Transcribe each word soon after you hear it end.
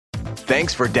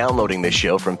Thanks for downloading this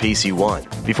show from PC One.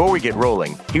 Before we get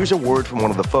rolling, here's a word from one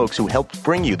of the folks who helped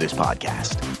bring you this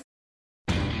podcast.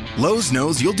 Lowe's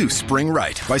knows you'll do spring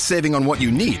right by saving on what you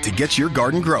need to get your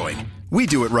garden growing. We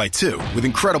do it right, too, with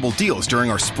incredible deals during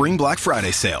our Spring Black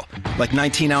Friday sale, like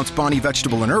 19-ounce Bonnie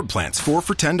vegetable and herb plants, 4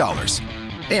 for $10.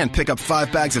 And pick up 5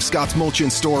 bags of Scott's Mulch in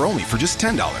store only for just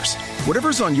 $10.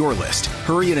 Whatever's on your list,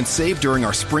 hurry in and save during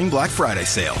our Spring Black Friday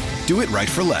sale. Do it right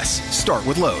for less. Start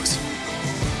with Lowe's.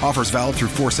 Offers valid through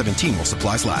 4/17 while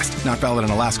supplies last. Not valid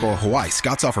in Alaska or Hawaii.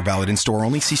 Scott's offer valid in store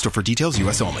only. See store for details.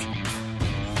 U.S. only.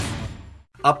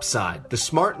 Upside. The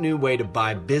smart new way to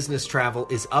buy business travel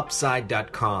is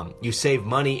Upside.com. You save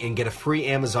money and get a free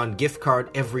Amazon gift card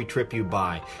every trip you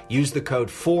buy. Use the code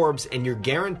Forbes and you're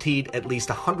guaranteed at least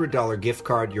a $100 gift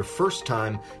card your first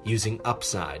time using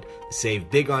Upside. Save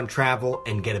big on travel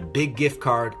and get a big gift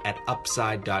card at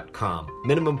Upside.com.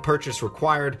 Minimum purchase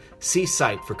required. See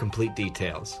site for complete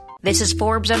details. This is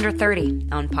Forbes Under 30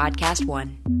 on Podcast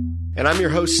One. And I'm your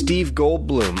host, Steve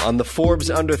Goldblum. On the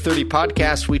Forbes Under 30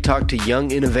 podcast, we talk to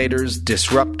young innovators,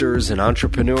 disruptors, and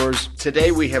entrepreneurs.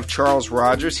 Today we have Charles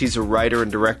Rogers. He's a writer and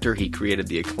director. He created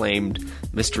the acclaimed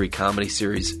mystery comedy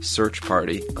series Search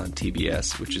Party on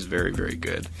TBS, which is very, very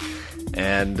good.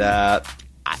 And I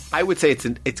would say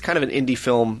it's kind of an indie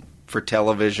film for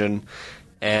television.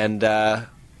 And but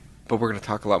we're going to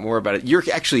talk a lot more about it. You're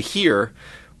actually here,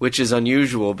 which is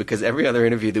unusual because every other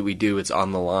interview that we do, it's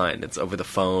on the line. It's over the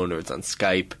phone or it's on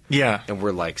Skype. Yeah. And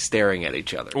we're like staring at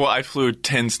each other. Well, I flew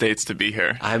 10 states to be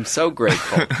here. I'm so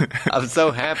grateful. I'm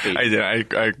so happy. I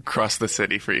did. I crossed the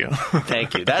city for you.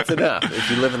 Thank you. That's enough.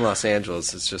 If you live in Los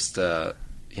Angeles, it's just,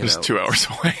 It's 2 hours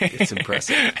away. It's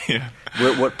impressive. Yeah.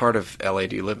 What part of LA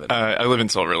do you live in? I live in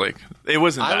Silver Lake. It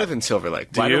wasn't I that. live in Silver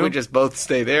Lake. Do Why you? don't we just both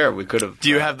stay there? We could have. Do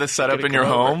you have this set up in your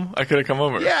home? I could have come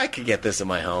over. Yeah, I could get this in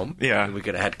my home. Yeah. And we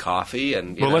could have had coffee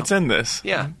and. Well, let's end this.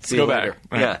 Yeah. Let's go back.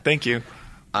 Right. Yeah. Thank you.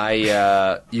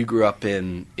 You grew up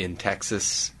in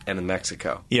Texas and in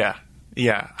Mexico. Yeah.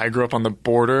 Yeah, I grew up on the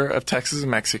border of Texas and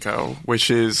Mexico,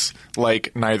 which is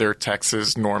like neither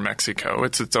Texas nor Mexico.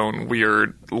 It's its own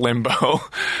weird limbo,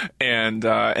 and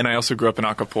I also grew up in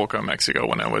Acapulco, Mexico,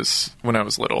 when I was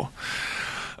little,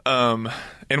 and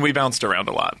we bounced around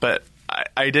a lot. But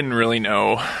I didn't really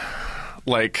know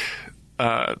the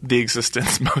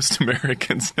existence most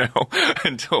Americans know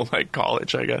until like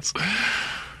college, I guess.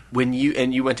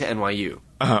 You went to NYU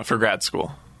for grad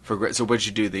school. So what did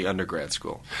you do the undergrad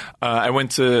school? I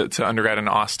went to undergrad in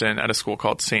Austin at a school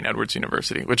called St. Edward's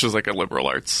University, which is like a liberal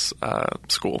arts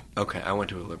school. Okay, I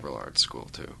went to a liberal arts school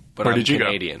too. But Where I'm did you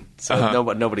Canadian, go?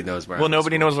 So nobody knows where I went. Well,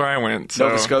 nobody knows where I went. So.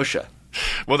 Nova Scotia.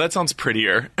 Well, that sounds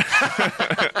prettier.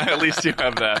 At least you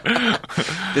have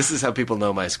that. This is how people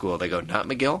know my school. They go, not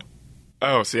McGill?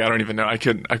 Oh, see, I don't even know. I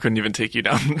couldn't even take you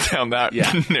down that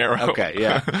narrow. Okay,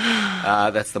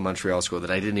 yeah. That's the Montreal school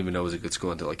that I didn't even know was a good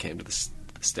school until I came to the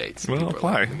States. Well,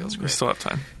 apply. We still have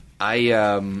time.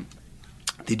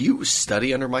 Did you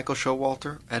study under Michael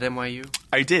Showalter at NYU?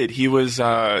 I did. He was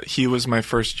my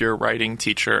first year writing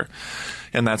teacher,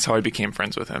 and that's how I became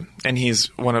friends with him. And he's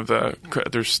one of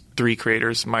there's 3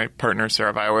 creators, my partner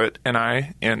Sara-Violet and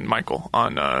I, and Michael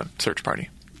on Search Party.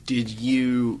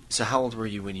 So how old were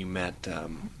you when you met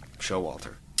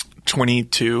Showalter?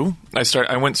 22.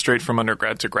 I went straight from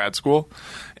undergrad to grad school,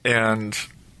 and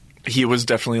he was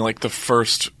definitely like the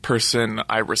first person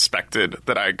I respected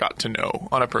that I got to know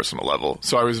on a personal level.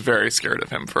 So I was very scared of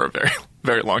him for a very,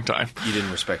 very long time. You didn't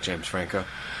respect James Franco?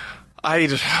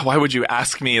 Why would you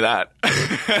ask me that?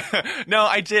 No,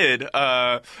 I did.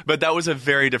 But that was a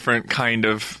very different kind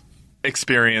of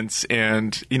experience.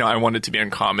 And, I wanted to be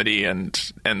in comedy, and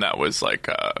that was like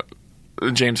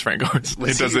James Franco. It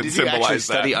doesn't did symbolize you actually that.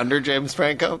 Study under James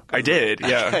Franco? I did,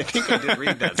 yeah. I think I did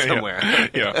read that somewhere.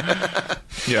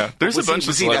 Yeah. There's a bunch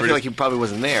of celebrities. I feel like he probably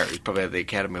wasn't there. He probably had the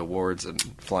Academy Awards and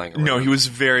flying around. No, he was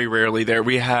very rarely there.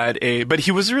 We had but he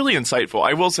was really insightful.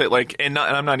 I will say, and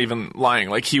I'm not even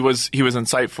lying. Like he was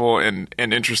insightful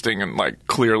and interesting and like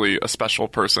clearly a special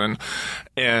person.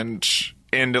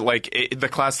 And the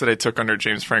class that I took under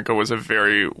James Franco was a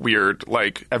very weird,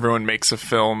 like everyone makes a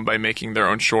film by making their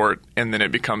own short, and then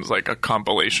it becomes like a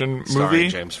compilation movie. Starring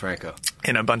James Franco.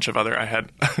 And a bunch of other, I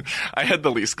had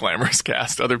the least glamorous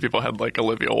cast. Other people had like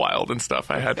Olivia Wilde and stuff.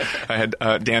 I had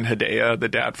Dan Hedaya, the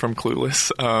dad from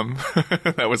Clueless.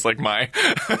 That was like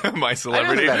my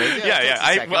celebrity.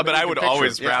 But I would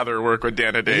always rather work with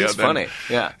Dan Hedaya. He's funny.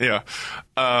 Yeah. Yeah.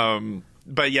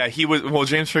 But yeah,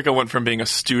 James Franco went from being a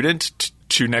student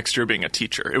to next year being a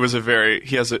teacher. It was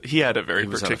he had a very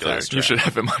particular. You should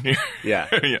have him on here. Yeah.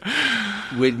 Yeah.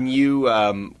 When you,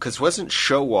 because wasn't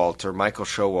Michael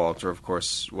Showalter, of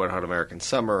course, Wet Hot American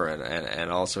Summer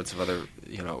and all sorts of other,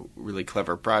 really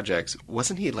clever projects.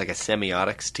 Wasn't he like a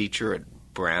semiotics teacher at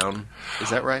Brown?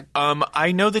 Is that right?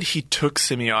 I know that he took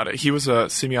semiotics. He was a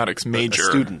semiotics major. A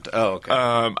student. Oh, okay.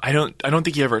 I don't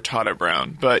think he ever taught at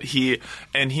Brown, but he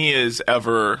is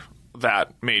ever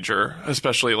that major,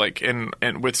 especially like in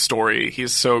with story.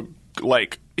 He's so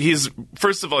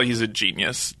first of all, he's a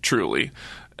genius, truly,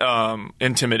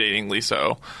 intimidatingly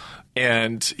so.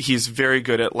 And he's very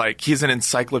good at he's an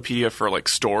encyclopedia for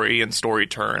story and story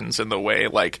turns and the way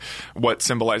what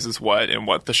symbolizes what and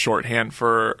what the shorthand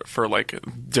for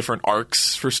different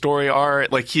arcs for story are.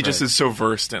 He just is so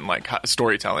versed in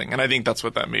storytelling, and I think that's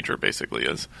what that major basically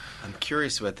is. I'm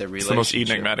curious about the relationship. It's the most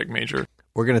enigmatic major.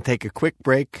 We're going to take a quick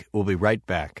break. We'll be right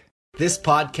back. This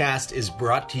podcast is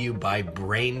brought to you by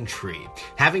Braintree.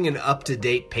 Having an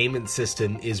up-to-date payment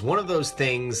system is one of those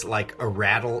things like a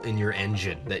rattle in your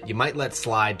engine that you might let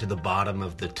slide to the bottom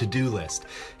of the to-do list.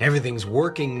 Everything's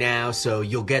working now, so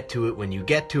you'll get to it when you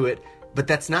get to it. But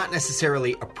that's not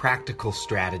necessarily a practical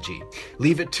strategy.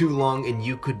 Leave it too long and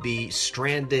you could be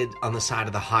stranded on the side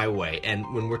of the highway.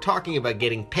 And when we're talking about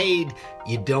getting paid,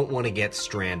 you don't want to get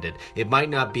stranded. It might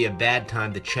not be a bad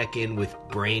time to check in with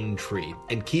Braintree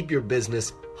and keep your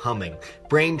business humming.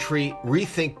 Braintree,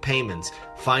 rethink payments.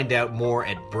 Find out more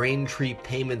at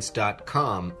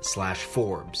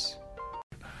braintreepayments.com/Forbes.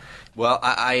 Well,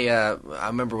 I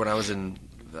remember when I was in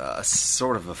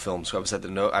sort of a film school.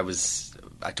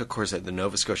 I took a course at the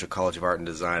Nova Scotia College of Art and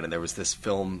Design, and there was this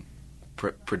film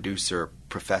professor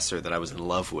that I was in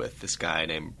love with, this guy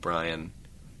named Brian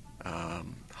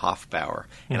Hofbauer.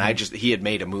 And he had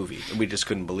made a movie, and we just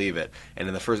couldn't believe it. And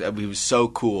in the first, he was so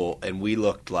cool, and we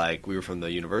looked like, we were from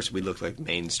the university, we looked like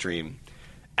mainstream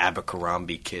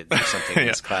Abercrombie kids or something in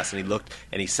this class, and he looked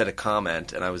and he said a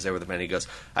comment, and I was there with him, and he goes,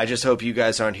 "I just hope you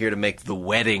guys aren't here to make the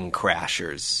Wedding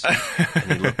Crashers."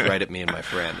 And he looked right at me and my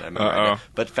friend. I remember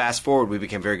but fast forward, we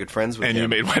became very good friends with him. And you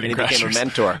made Wedding Crashers. And he became a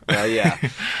mentor. Yeah.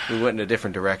 We went in a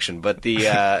different direction. But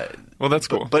well, that's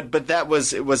cool. But that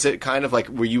was it kind of like,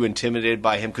 were you intimidated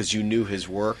by him because you knew his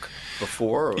work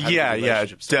before? Or yeah,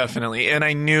 definitely. And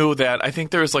I knew that, I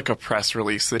think there was a press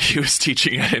release that he was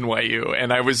teaching at NYU,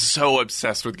 and I was so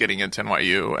obsessed with getting into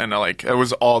NYU, and it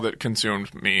was all that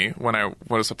consumed me when I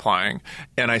was applying.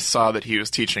 And I saw that he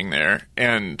was teaching there,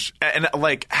 and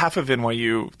half of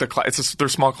NYU, they're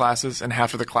small classes, and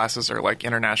half of the classes are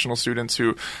international students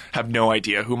who have no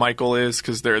idea who Michael is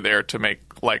because they're there to make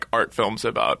art films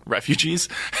about refugees,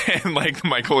 and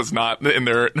Michael is not in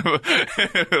their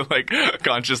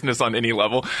consciousness on any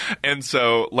level. And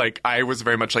so I was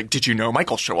very much did you know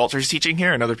Michael Showalter's teaching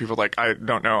here? And other people were I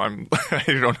don't know, I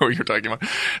don't know what you're talking about.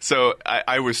 So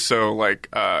I was so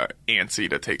antsy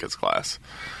to take his class.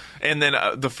 And then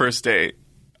the first day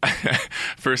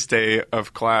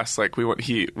of class, we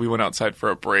went outside for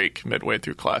a break midway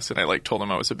through class, and I told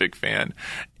him I was a big fan.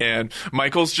 And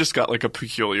Michael's just got a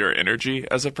peculiar energy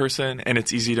as a person, and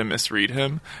it's easy to misread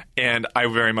him. And I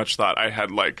very much thought I had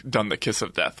done the kiss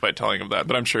of death by telling him that,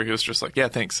 but I'm sure he was just yeah,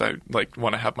 thanks, I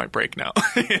want to have my break now.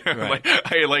 Right.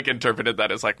 I interpreted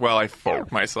that as well, I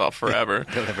fucked myself forever.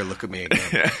 Don't ever look at me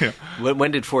again. Yeah.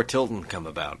 When did For Tilden come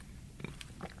about?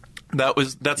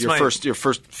 That's your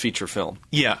first feature film.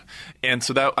 Yeah, and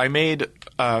so that I made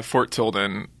Fort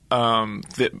Tilden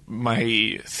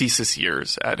my thesis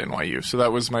years at NYU. So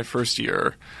that was my first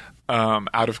year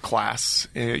out of class.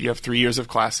 You have 3 years of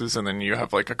classes, and then you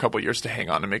have a couple years to hang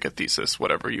on and make a thesis,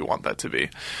 whatever you want that to be.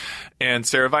 And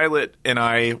Sara-Violet and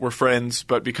I were friends,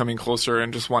 but becoming closer,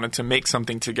 and just wanted to make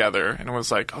something together. And it was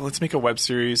let's make a web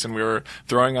series, and we were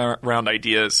throwing around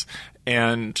ideas.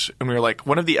 And we were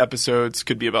one of the episodes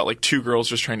could be about two girls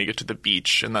just trying to get to the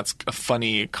beach, and that's a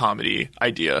funny comedy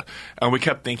idea. And we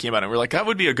kept thinking about it. We're that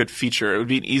would be a good feature. It would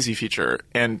be an easy feature.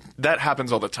 And that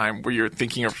happens all the time, where you're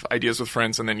thinking of ideas with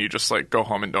friends, and then you just go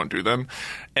home and don't do them.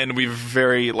 And we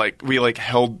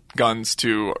held guns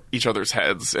to each other's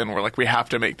heads, and we're we have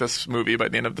to make this movie by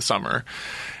the end of the summer.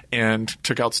 And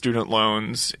took out student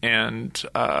loans and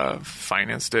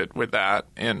financed it with that,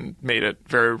 and made it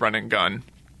very run and gun.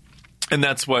 And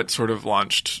that's what sort of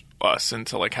launched us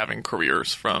into having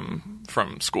careers from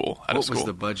school. What was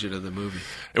the budget of the movie?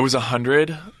 It was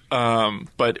 $100,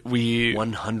 But we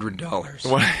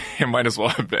 $100. It might as well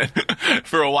have been.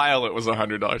 For a while, it was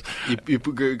 $100. You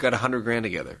got $100,000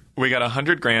 together. We got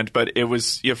 $100,000, but it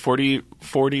was 40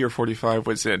 or 45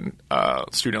 was in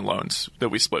student loans that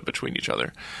we split between each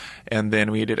other, and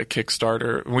then we did a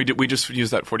Kickstarter. We just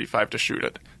used that 45 to shoot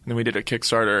it, and then we did a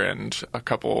Kickstarter, and a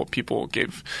couple people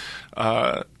gave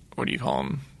what do you call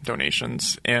them,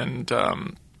 donations, and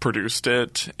produced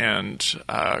it, and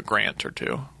a grant or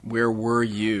two. Where were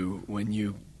you when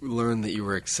you learned that you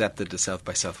were accepted to South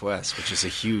by Southwest, which is a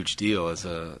huge deal as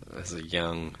a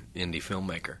young indie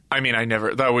filmmaker? I mean,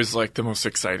 that was like the most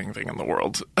exciting thing in the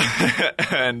world.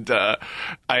 And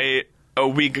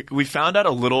we found out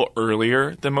a little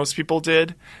earlier than most people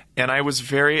did, and I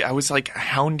was like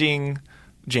hounding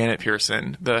Janet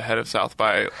Pearson, the head of South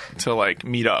by, to like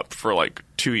meet up for like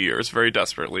 2 years, very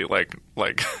desperately, like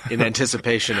in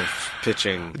anticipation of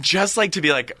pitching. Just like to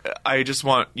be like, I just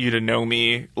want you to know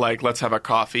me. Like, let's have a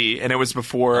coffee. And it was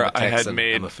before I had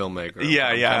made. I'm a filmmaker. Yeah,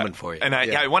 I'm coming for you. And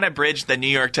I want to bridge the New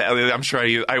York to LA. I'm sure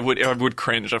I would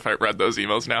cringe if I read those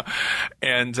emails now.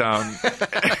 And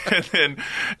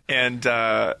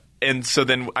and so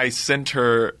then I sent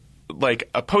her like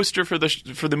a poster for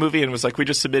the movie and was like, we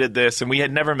just submitted this, and we had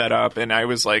never met up, and I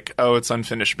was like, oh, it's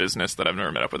unfinished business that I've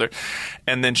never met up with her.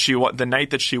 And then the night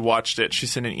that she watched it, she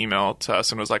sent an email to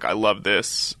us and was like, I love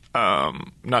this,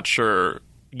 not sure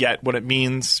yet what it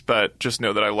means, but just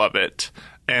know that I love it.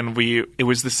 And it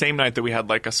was the same night that we had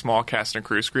like a small cast and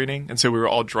crew screening, and so we were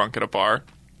all drunk at a bar.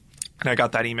 And I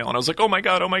got that email, and I was like, oh, my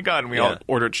God. And we all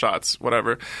ordered shots,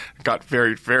 whatever. Got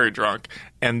very, very drunk.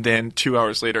 And then 2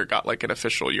 hours later, got like an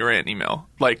official "you're in" email.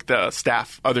 Like the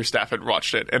other staff had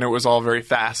watched it, and it was all very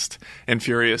fast and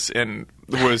furious, and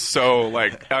was so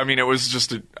like, I mean, it was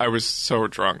just, I was so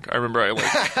drunk. I remember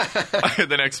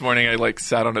the next morning I like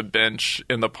sat on a bench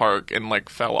in the park and like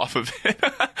fell off of it.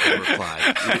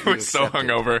 I was so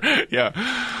hungover. Yeah.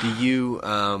 Do you,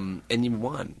 and you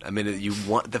won. I mean, you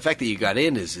won. The fact that you got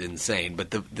in is insane, but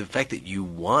the fact that you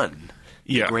won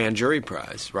the grand jury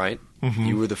prize, right? Mm-hmm.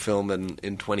 You were the film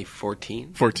in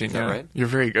 2014? 14, is that right? You're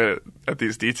very good at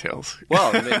these details.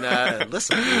 Well, I mean,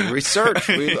 listen, research.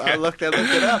 I looked it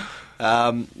up.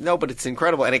 No, but it's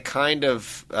incredible. And it kind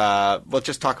of, let's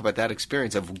just talk about that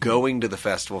experience of going to the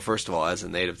festival, first of all, as a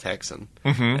native Texan,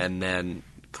 and then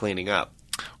cleaning up.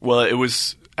 Well, it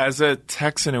was, as a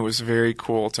Texan, it was very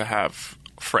cool to have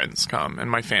friends come, and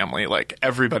my family, like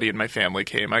everybody in my family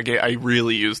came. I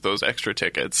really used those extra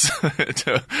tickets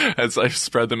as I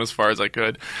spread them as far as I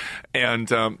could, and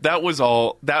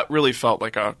that really felt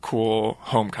like a cool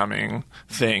homecoming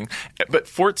thing. But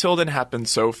Fort Tilden happened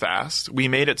so fast. We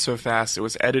made it so fast. It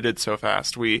was edited so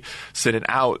fast. We sent it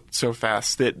out so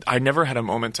fast that I never had a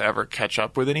moment to ever catch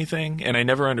up with anything, and I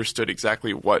never understood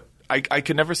exactly what. I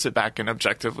could never sit back and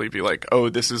objectively be like, oh,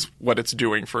 this is what it's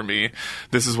doing for me.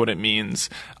 This is what it means.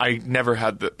 I never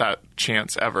had that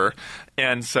chance ever.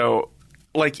 And so,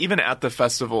 like, even at the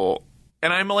festival,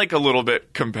 and I'm like a little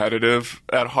bit competitive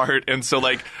at heart, and so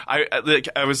like I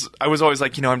was always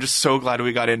like, I'm just so glad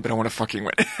we got in, but I want to fucking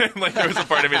win. Like there was a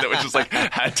part of me that was just like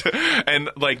had to. And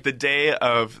like the day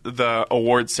of the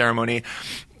award ceremony,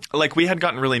 like we had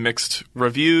gotten really mixed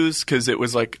reviews because it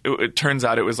was like it turns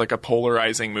out it was like a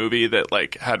polarizing movie that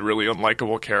like had really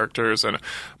unlikable characters, and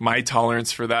my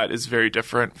tolerance for that is very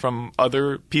different from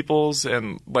other people's,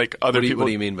 and like other people. What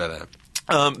do you mean by that?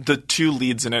 The two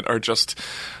leads in it are just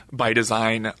by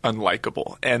design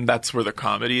unlikable, and that's where the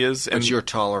comedy is. But your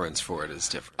tolerance for it is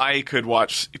different. I could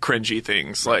watch cringy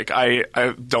things, like I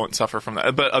don't suffer from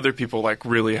that, but other people like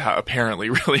apparently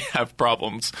really have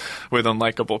problems with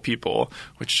unlikable people,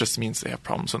 which just means they have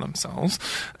problems with themselves.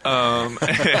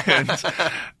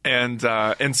 And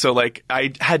so like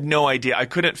I had no idea. I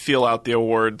couldn't feel out the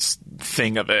awards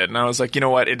thing of it, and I was like, you know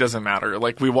what, it doesn't matter.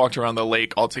 Like we walked around the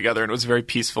lake all together, and it was very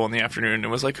peaceful in the afternoon, and it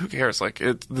was like, who cares? Like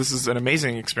this is an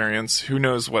amazing experience. Who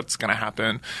knows what's going to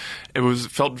happen? It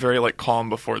felt very like calm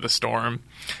before the storm.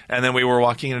 And then we were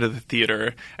walking into the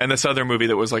theater, and this other movie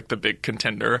that was like the big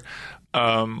contender,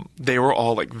 they were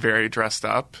all like very dressed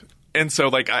up. And so,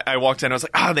 like, I walked in, I was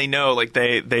like, they know, like,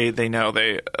 they know,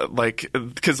 like,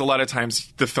 because a lot of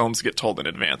times the films get told in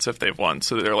advance if they've won.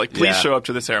 So they're like, please show up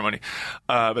to the ceremony.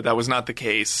 But that was not the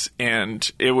case. And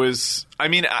it was, I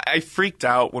mean, I freaked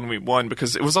out when we won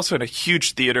because it was also in a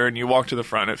huge theater, and you walk to the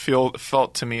front. It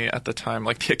felt to me at the time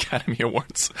like the Academy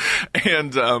Awards.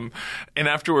 And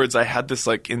afterwards, I had this,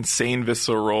 like, insane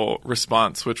visceral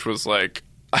response, which was like,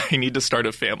 I need to start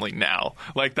a family now.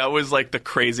 Like, that was, like, the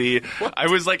crazy... What? I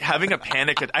was, like, having a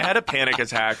panic... I had a panic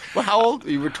attack. Well, how old?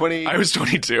 You were 20... I was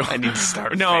 22. I need to start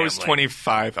a family. No, I was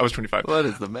 25. What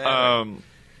is the matter?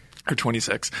 or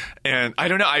 26. And I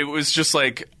don't know. I was just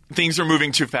like, things are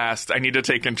moving too fast. I need to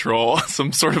take control.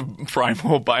 Some sort of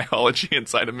primal biology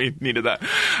inside of me needed that.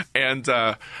 And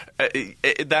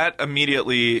that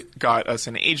immediately got us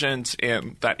an agent,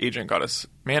 and that agent got us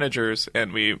managers,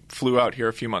 and we flew out here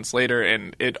a few months later,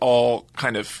 and it all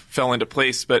kind of fell into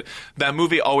place. But that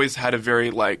movie always had a very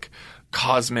like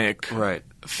cosmic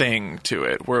thing to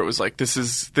it, where it was like, this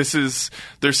is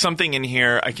there's something in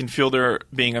here. I can feel there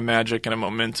being a magic and a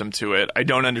momentum to it. I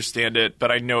don't understand it,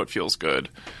 but I know it feels good.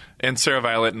 And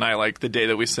Sara-Violet and I, like, the day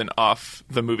that we sent off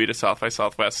the movie to South by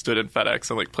Southwest, stood in FedEx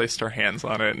and, like, placed our hands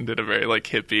on it and did a very, like,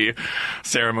 hippie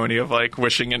ceremony of, like,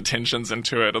 wishing intentions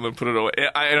into it and then put it away.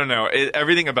 I don't know.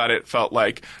 Everything about it felt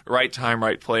like right time,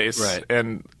 right place. Right.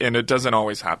 And it doesn't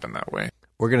always happen that way.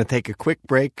 We're going to take a quick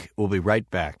break. We'll be right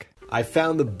back. I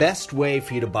found the best way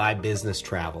for you to buy business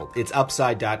travel. It's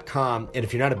Upside.com, and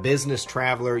if you're not a business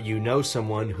traveler, you know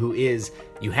someone who is,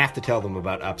 you have to tell them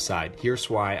about Upside. Here's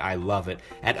why I love it.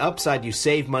 At Upside, you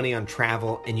save money on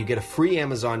travel, and you get a free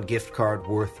Amazon gift card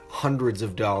worth hundreds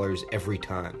of dollars every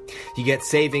time. You get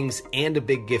savings and a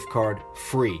big gift card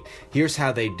free. Here's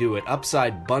how they do it.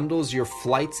 Upside bundles your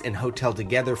flights and hotel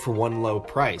together for one low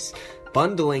price.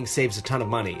 Bundling saves a ton of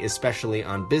money, especially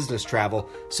on business travel,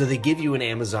 so they give you an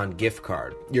Amazon gift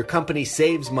card. Your company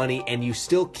saves money and you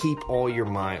still keep all your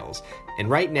miles. And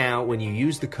right now, when you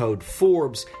use the code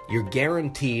Forbes, you're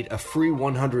guaranteed a free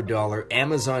 $100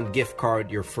 Amazon gift card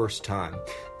your first time.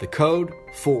 The code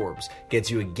Forbes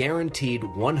gets you a guaranteed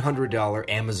 $100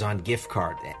 Amazon gift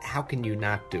card. How can you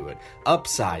not do it?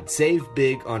 Upside, save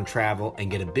big on travel and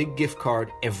get a big gift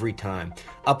card every time.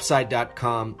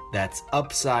 Upside.com, that's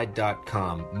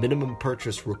Upside.com. Minimum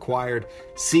purchase required.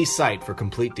 See site for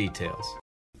complete details.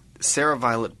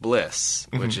 Sara-Violet Bliss,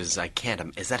 which is,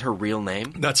 is that her real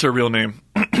name? That's her real name.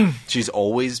 She's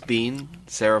always been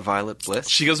Sara-Violet Bliss?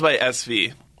 She goes by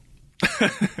SV.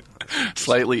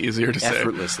 Slightly easier to say.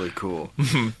 Effortlessly cool.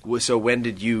 So when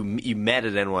did you met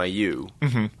at NYU?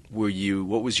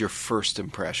 What was your first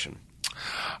impression?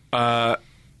 I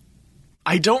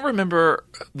don't remember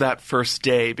that first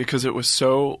day because it was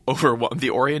so overwhelming. The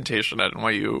orientation at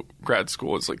NYU grad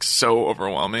school is like so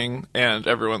overwhelming, and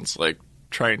everyone's like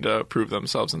trying to prove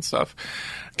themselves and stuff.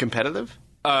 Competitive?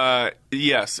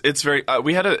 Yes, it's very.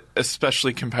 We had an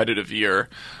especially competitive year,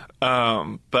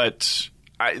 but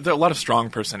there are a lot of strong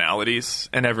personalities,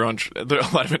 and there's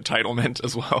a lot of entitlement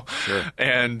as well. Sure.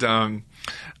 And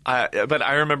but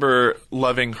I remember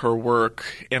loving her work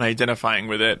and identifying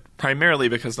with it primarily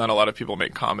because not a lot of people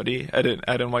make comedy at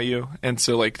NYU, and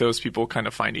so like those people kind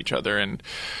of find each other,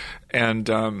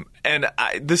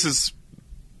 this is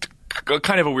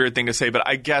kind of a weird thing to say, but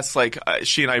I guess like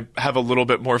she and I have a little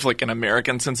bit more of like an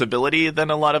American sensibility than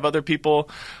a lot of other people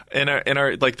in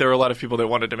our like there are a lot of people that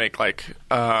wanted to make like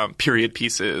period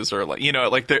pieces or like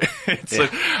like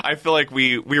I feel like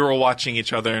we were watching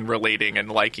each other and relating and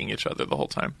liking each other the whole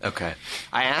time. Okay.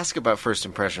 I ask about first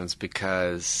impressions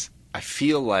because I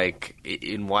feel like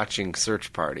in watching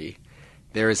Search Party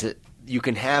you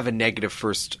can have a negative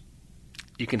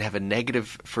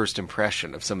first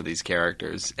impression of some of these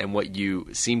characters, and what you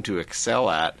seem to excel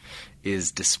at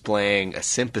is displaying a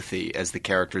sympathy as the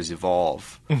characters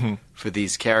evolve for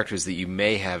these characters that you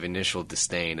may have initial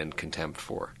disdain and contempt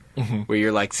for. Where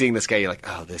you're like seeing this guy, you're like,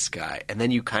 oh, this guy. And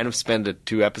then you kind of spend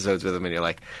 2 episodes with him and you're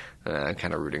like, I'm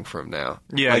kind of rooting for him now.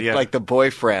 Yeah, like the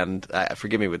boyfriend,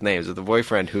 forgive me with names, but the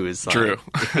boyfriend who is like, Drew.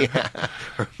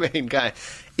 Her main guy.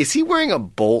 Is he wearing a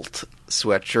Bolt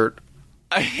sweatshirt?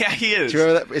 Yeah, he is. Do you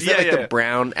remember that? Is that the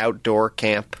brown outdoor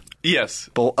camp? Yes.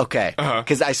 Okay.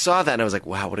 Because I saw that and I was like,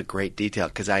 wow, what a great detail.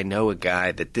 Because I know a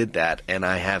guy that did that and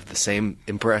I have the same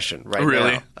impression right now.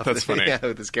 Really? That's funny. Yeah,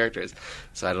 with his characters.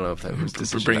 So I don't know if that was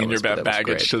decision. Bringing your bad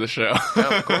baggage to the show.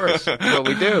 Yeah, of course. Well,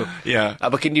 we do. Yeah.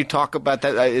 But can you talk about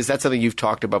that? Is that something you've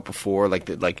talked about before?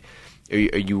 Like, are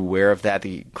you aware of that,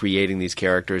 creating these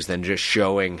characters, then just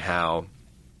showing how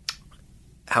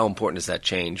important does that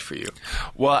change for you?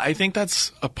 Well, I think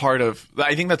that's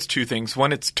I think that's 2 things.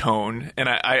 One, it's tone, and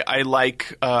I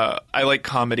like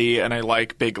comedy and I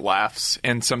like big laughs,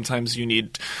 and sometimes you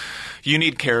need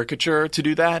caricature to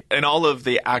do that. And all of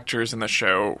the actors in the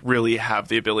show really have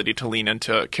the ability to lean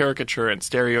into caricature and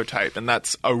stereotype, and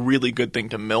that's a really good thing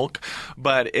to milk,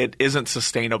 but it isn't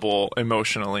sustainable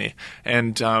emotionally.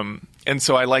 And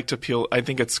so I like to I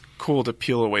think it's cool to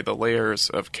peel away the layers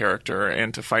of character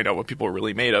and to find out what people are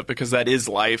really made of, because that is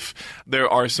life. There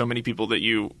are so many people that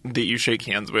you shake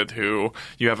hands with who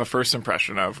you have a first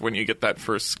impression of when you get that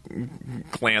first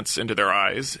glance into their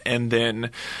eyes, and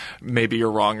then maybe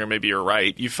you're wrong or maybe you're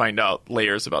right. You find out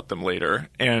layers about them later.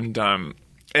 And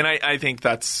And I think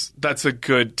that's a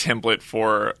good template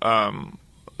for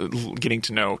getting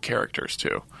to know characters,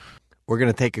 too. We're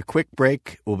going to take a quick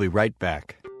break. We'll be right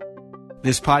back.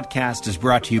 This podcast is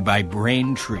brought to you by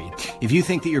Braintree. If you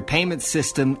think that your payment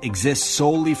system exists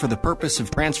solely for the purpose of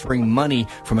transferring money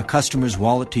from a customer's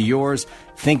wallet to yours,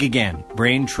 think again.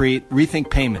 Braintree,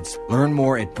 rethink payments. Learn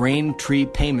more at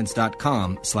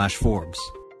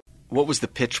braintreepayments.com/Forbes. What was the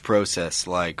pitch process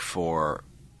like for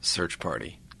Search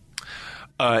Party?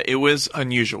 It was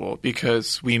unusual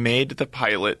because we made the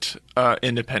pilot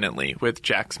independently with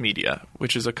Jax Media,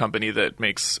 which is a company that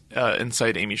makes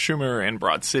Inside Amy Schumer and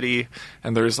Broad City,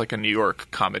 and there's like a New York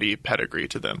comedy pedigree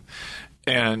to them.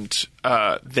 And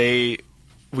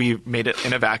we made it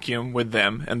in a vacuum with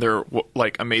them, and they're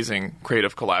like amazing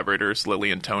creative collaborators,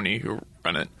 Lily and Tony, who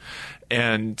run it.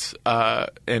 And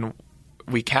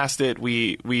we cast it.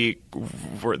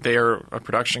 They're a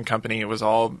production company. It was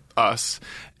all us,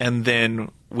 and then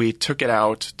we took it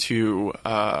out to.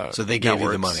 So they gave you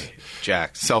the money,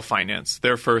 Jax. Self-finance,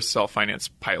 their first self-finance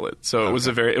pilot. So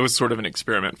it was sort of an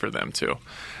experiment for them too,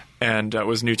 and it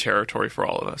was new territory for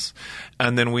all of us.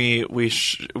 And then we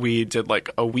did like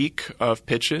a week of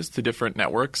pitches to different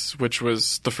networks, which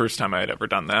was the first time I had ever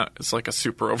done that. It's like a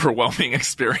super overwhelming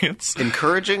experience.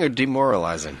 Encouraging or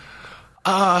demoralizing?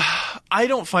 I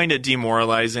don't find it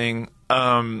demoralizing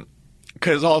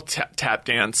because I'll tap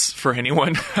dance for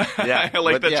anyone. Yeah, I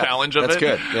like the challenge of it. That's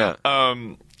good. Yeah.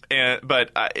 But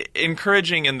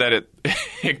encouraging in that it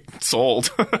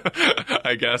sold.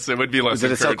 I guess it would be less.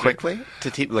 Did it sell quickly?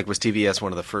 Was TBS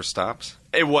one of the first stops?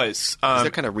 It was.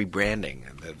 They're kind of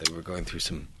rebranding. They were going through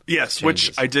some. Yes, changes.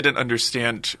 Which I didn't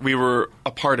understand. We were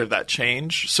a part of that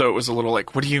change, so it was a little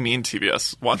like, "What do you mean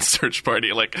TBS wants Search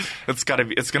Party? Like, it's going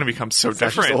to become so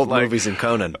different." Just old like, movies and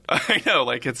Conan. I know,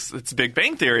 like it's Big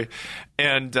Bang Theory,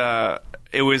 and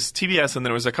it was TBS, and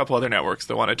then there was a couple other networks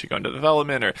that wanted to go into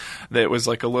development, or that was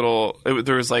like a little.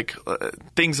 There was like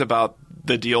things about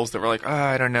the deals that were like,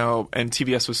 I don't know, and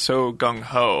TBS was so gung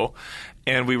ho,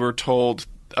 and we were told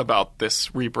about this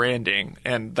rebranding,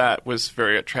 and that was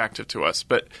very attractive to us.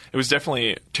 But it was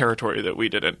definitely territory that we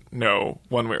didn't know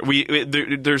one way.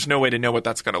 There's no way to know what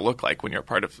that's going to look like when you're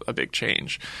part of a big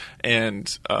change,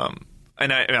 and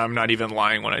I'm not even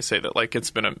lying when I say that like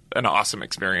it's been an awesome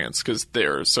experience because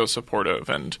they're so supportive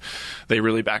and they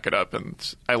really back it up,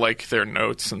 and I like their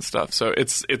notes and stuff. So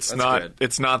it's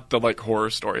not the like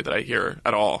horror story that I hear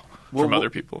at all. From other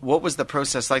people. What was the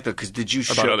process like, though? Because did you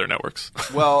about other networks?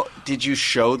 Well, did you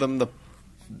show them the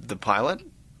pilot?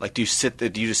 Like, do you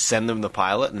just send them the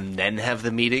pilot and then have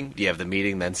the meeting? Do you have the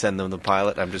meeting then send them the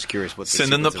pilot? I'm just curious what.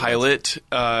 Send them the pilot,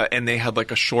 and they had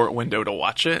like a short window to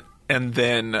watch it, and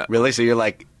then really. So you're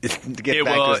like, it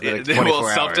will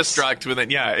self-destruct within.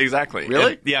 Yeah, exactly.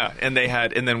 Really? And they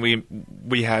had, and then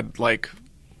we had like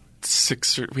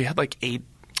 8.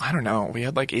 I don't know. We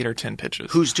had like 8 or 10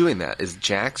 pitches. Who's doing that? Is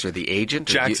Jax or the agent?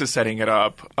 Jax is setting it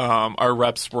up. Our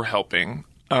reps were helping.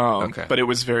 But it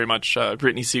was very much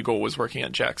Brittany Siegel was working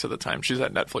at Jax at the time. She's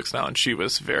at Netflix now, and she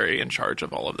was very in charge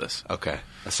of all of this. Okay.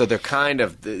 So they're kind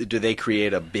of – do they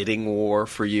create a bidding war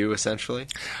for you essentially?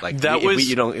 Like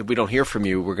if we don't hear from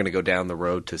you, we're going to go down the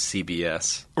road to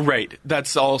CBS. Right.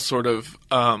 That's all sort of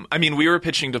I mean, we were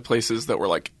pitching to places that were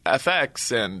like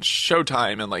FX and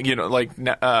Showtime and like, you know, like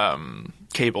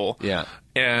cable. Yeah.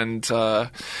 And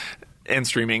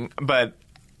streaming. But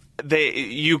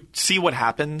you see what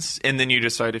happens, and then you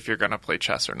decide if you're going to play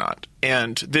chess or not.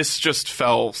 And this just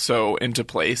fell so into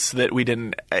place that we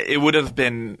didn't. It would have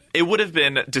been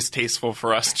distasteful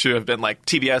for us to have been like,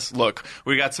 TBS, look,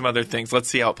 we got some other things. Let's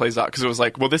see how it plays out. Because it was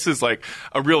like, well, this is like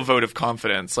a real vote of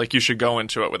confidence. Like you should go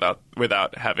into it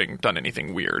without having done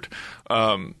anything weird.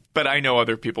 But I know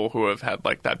other people who have had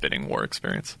like that bidding war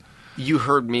experience. You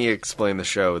heard me explain the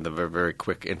show in the very, very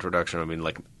quick introduction. I mean,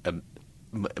 like a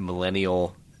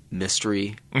millennial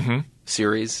mystery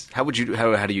series. How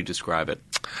do you describe it?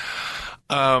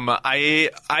 I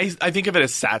think of it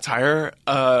as satire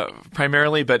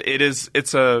primarily, but it's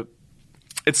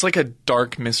like a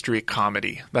dark mystery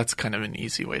comedy. That's kind of an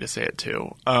easy way to say it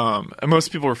too. And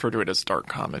most people refer to it as dark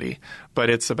comedy, but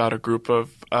it's about a group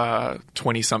of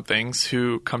 20-somethings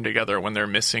who come together when their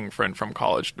friend from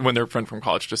college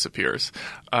disappears.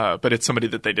 But it's somebody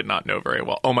that they did not know very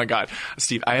well. Oh my God,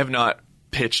 Steve, I have not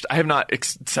pitched. I have not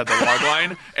said the log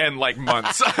line in like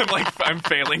months. I'm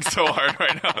failing so hard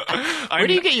right now. Where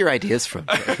do you get your ideas from?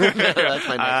 That's my next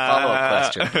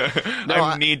follow-up question. No,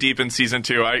 I'm knee deep in season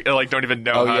 2. I don't even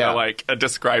know how to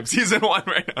describe season 1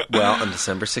 right now. Well, on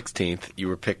December 16th, you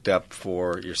were picked up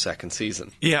for your second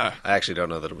season. Yeah. I actually don't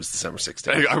know that it was December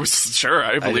 16th. I was sure.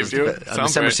 I believed you. On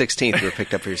December 16th, you were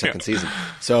picked up for your second season.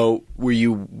 So were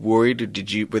you worried,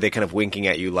 or were they kind of winking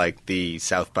at you like the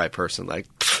South by person, like,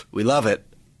 we love it?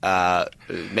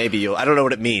 Maybe you'll... I don't know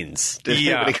what it means. Did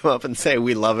anybody come up and say,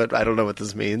 we love it? I don't know what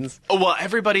this means. Well,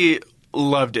 everybody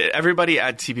loved it. Everybody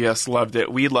at TBS loved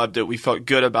it. We loved it. We felt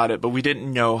good about it, but we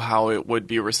didn't know how it would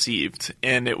be received.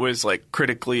 And it was like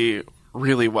critically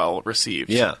really well received.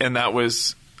 Yeah. And that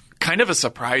was kind of a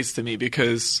surprise to me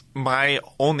because my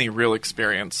only real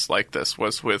experience like this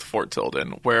was with Fort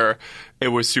Tilden, where it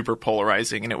was super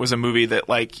polarizing. And it was a movie that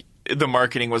like the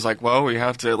marketing was like, well, we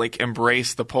have to like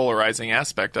embrace the polarizing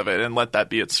aspect of it and let that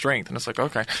be its strength. And it's like,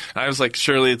 okay. And I was like,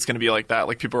 surely it's going to be like that.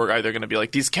 Like people are either going to be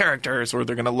like these characters or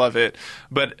they're going to love it.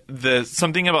 But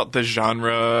something about the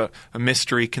genre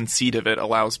mystery conceit of it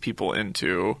allows people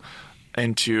into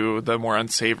the more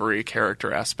unsavory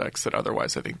character aspects that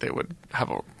otherwise I think they would have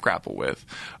a grapple with.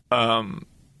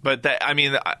 But that, I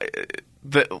mean,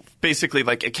 basically,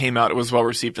 like, it came out, it was well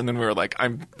received, and then we were like,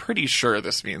 I'm pretty sure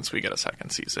this means we get a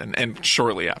second season, and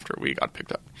shortly after we got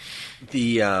picked up.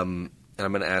 And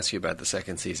I'm going to ask you about the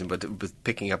second season, but with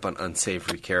picking up on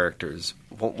unsavory characters,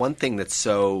 one thing that's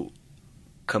so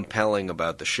compelling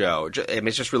about the show, I mean,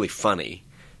 it's just really funny,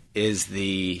 is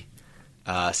the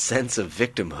sense of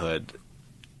victimhood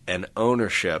and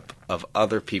ownership of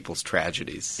other people's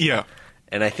tragedies. Yeah.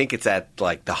 And I think it's at,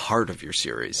 like, the heart of your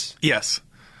series. Yes.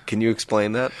 Can you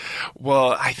explain that?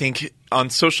 Well, I think on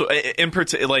social,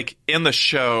 like in the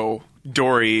show,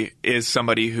 Dory is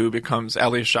somebody who becomes,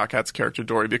 Alia Shawkat's character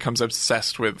Dory becomes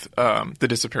obsessed with the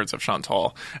disappearance of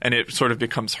Chantal, and it sort of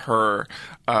becomes her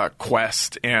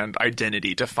quest and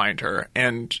identity to find her.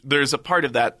 And there's a part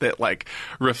of that like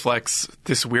reflects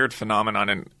this weird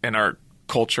phenomenon in our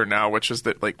culture now, which is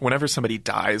that like whenever somebody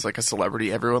dies, like a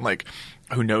celebrity, everyone like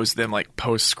who knows them like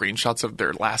posts screenshots of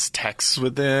their last texts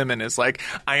with them and is like,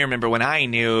 I remember when I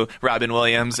knew Robin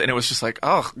Williams, and it was just like,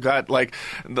 oh god, like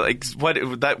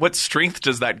what strength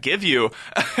does that give you?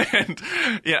 And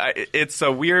yeah, it's a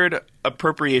weird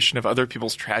appropriation of other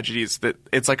people's tragedies that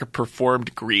it's like a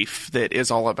performed grief that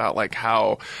is all about like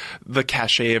how the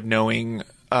cachet of knowing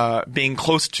being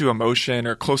close to emotion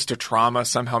or close to trauma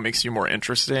somehow makes you more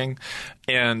interesting.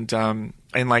 And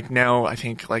like now I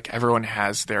think like everyone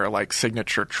has their like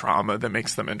signature trauma that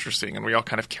makes them interesting, and we all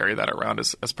kind of carry that around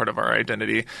as part of our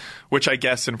identity, which I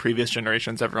guess in previous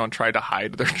generations everyone tried to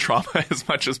hide their trauma as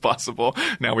much as possible.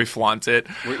 Now we flaunt it.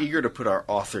 We're eager to put our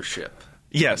authorship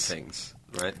in things.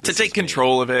 Right? To take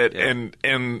control of it,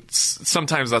 and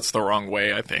sometimes that's the wrong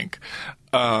way, I think.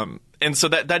 And so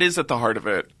that is at the heart of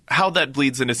it. How that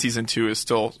bleeds into season 2 is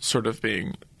still sort of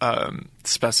being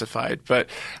specified, but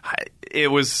it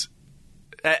was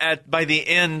by the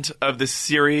end of the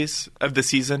series of the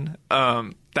season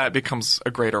that becomes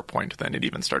a greater point than it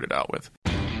even started out with.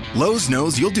 Lowe's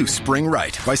knows you'll do spring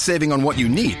right by saving on what you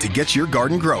need to get your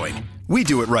garden growing. We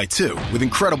do it right, too, with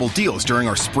incredible deals during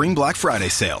our Spring Black Friday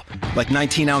sale, like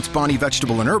 19-ounce Bonnie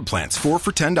vegetable and herb plants, 4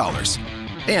 for $10.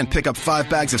 And pick up 5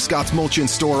 bags of Scott's mulch in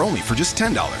store only for just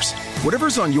 $10.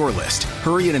 Whatever's on your list,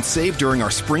 hurry in and save during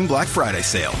our Spring Black Friday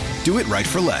sale. Do it right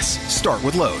for less. Start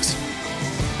with Lowe's.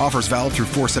 Offers valid through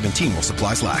 4/17 while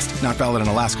supplies last. Not valid in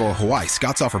Alaska or Hawaii.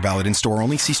 Scott's offer valid in store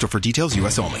only. See store for details.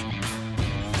 U.S. only.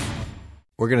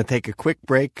 We're going to take a quick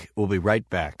break. We'll be right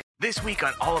back. This week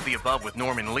on All of the Above with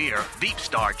Norman Lear, Veep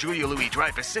star Julia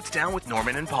Louis-Dreyfus sits down with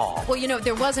Norman and Paul. Well, you know,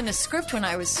 there wasn't a script when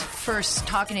I was first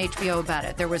talking to HBO about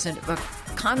it. There was a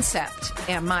concept,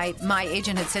 and my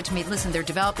agent had said to me, listen, they're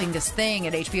developing this thing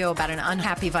at HBO about an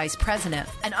unhappy vice president,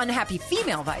 an unhappy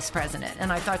female vice president.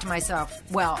 And I thought to myself,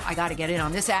 well, I got to get in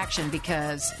on this action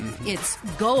because it's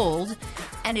gold,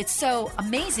 and it's so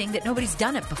amazing that nobody's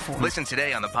done it before. Listen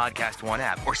today on the Podcast One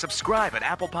app or subscribe at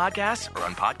Apple Podcasts or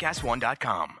on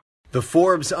podcastone.com. The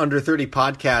Forbes Under 30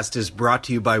 podcast is brought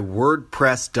to you by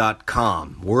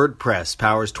WordPress.com. WordPress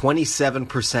powers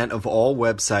 27% of all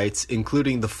websites,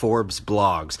 including the Forbes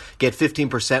blogs. Get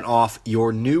 15% off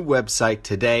your new website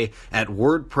today at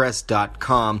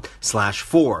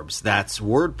WordPress.com/Forbes. That's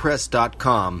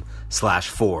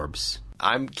WordPress.com/Forbes.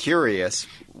 I'm curious,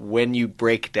 when you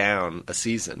break down a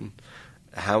season,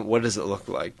 what does it look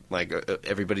like? Like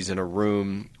everybody's in a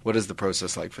room. What is the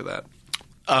process like for that?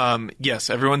 Yes,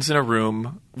 everyone's in a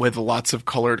room with lots of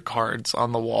colored cards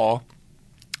on the wall.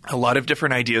 a lot of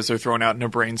different ideas are thrown out in a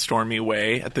brainstormy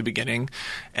way at the beginning,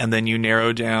 and then you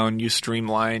narrow down, you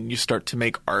streamline, you start to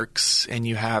make arcs, and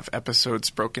you have episodes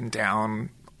broken down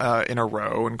in a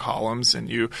row and columns, and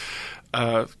you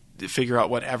figure out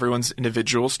what everyone's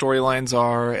individual storylines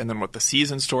are, and then what the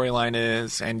season storyline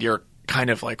is, and you're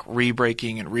kind of like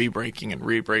re-breaking and re-breaking and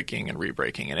re-breaking and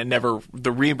re-breaking, and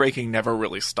the re-breaking never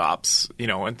really stops,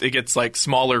 and it gets like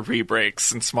smaller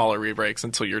re-breaks and smaller re-breaks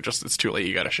until it's too late,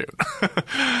 you gotta shoot.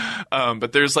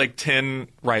 But there's like 10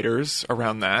 writers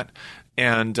around that,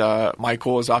 and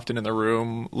Michael is often in the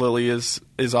room. Lily is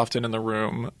often in the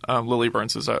room. Lily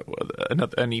Burns is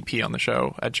an EP on the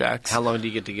show at Jack's. How long do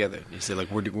you get together? You say like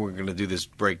we're going to do this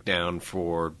breakdown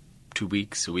for 2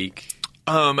 weeks, a week.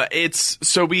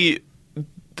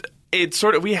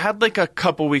 We had like a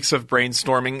couple weeks of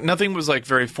brainstorming. Nothing was like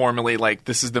very formally like,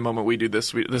 this is the moment we do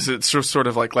this. This is sort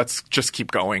of like, let's just keep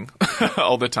going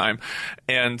all the time.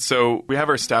 And so we have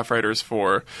our staff writers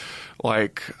for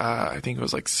like, I think it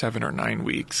was like 7 or 9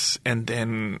 weeks. And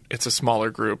then it's a smaller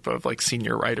group of like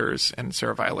senior writers and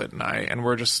Sara-Violet and I, and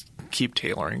we're just keep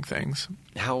tailoring things.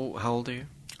 How old are you?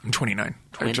 I'm 29.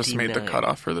 I just made the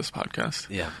cutoff for this podcast.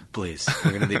 Yeah, please.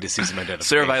 We're going to need to see some identification.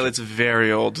 Sara-Violet's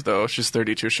very old, though. She's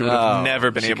 32. She would have never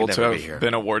been able to have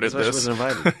been awarded this. She wasn't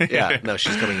invited. Yeah, no,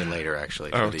 she's coming in later, actually.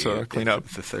 To clean up.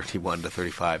 The 31 to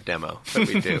 35 demo that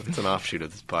we do. It's an offshoot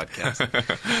of this podcast.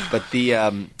 But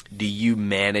do you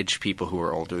manage people who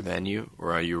are older than you,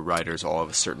 or are you writers all of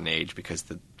a certain age? Because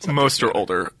most are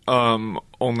older.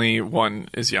 Only one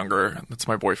is younger. That's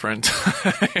my boyfriend.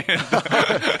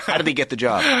 How did he get the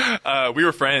job? We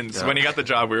were friends. When he got the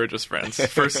job, we were just friends.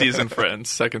 First season friends,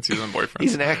 second season boyfriend.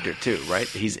 He's an actor too, right?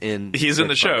 He's in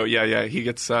the show. Yeah. He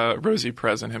gets Rosie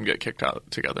Perez and him get kicked out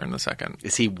together in the second.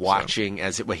 Is he watching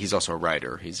he's also a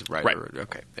writer. He's a writer. Right.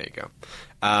 Okay, there you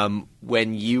go.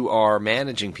 When you are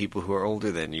managing people who are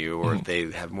older than you, or if they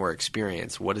have more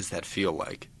experience, what does that feel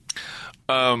like?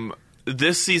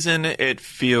 This season, it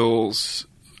feels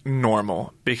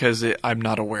normal because I'm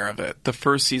not aware of it. The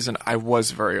first season, I was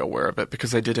very aware of it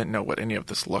because I didn't know what any of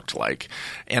this looked like,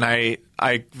 and I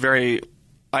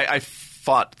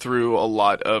fought through a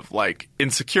lot of like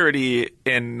insecurity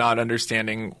in not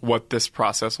understanding what this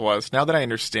process was. Now that I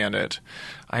understand it,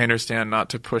 I understand not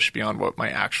to push beyond what my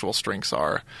actual strengths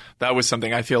are. That was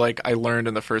something I feel like I learned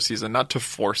in the first season, not to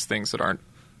force things that aren't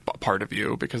part of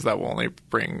you, because that will only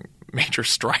bring major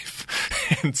strife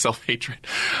and self-hatred.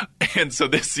 And so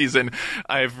this season,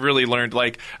 I've really learned,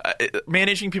 like,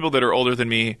 managing people that are older than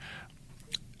me,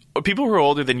 people who are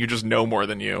older than you just know more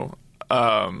than you,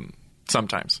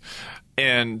 sometimes.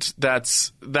 And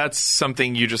that's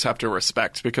something you just have to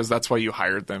respect, because that's why you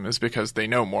hired them, is because they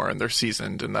know more and they're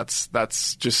seasoned, and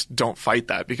that's just, don't fight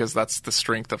that, because that's the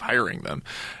strength of hiring them.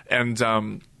 And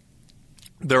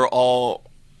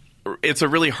it's a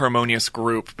really harmonious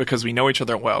group because we know each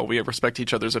other well. We respect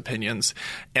each other's opinions.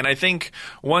 And I think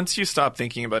once you stop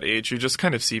thinking about age, you just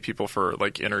kind of see people for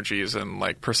like energies and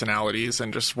like personalities,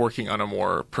 and just working on a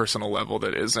more personal level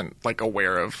that isn't like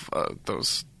aware of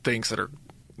those things that are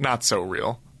not so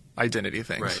real, identity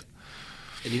things. Right.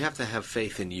 And you have to have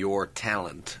faith in your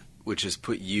talent, which has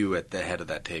put you at the head of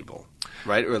that table,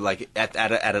 right? Or like at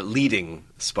a leading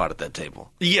spot at that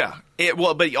table. Yeah.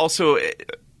 But also...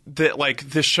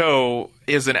 the show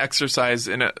is an exercise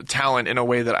in a talent in a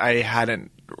way that I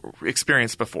hadn't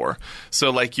experienced before.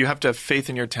 So like you have to have faith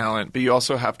in your talent, but you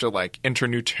also have to like enter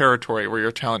new territory where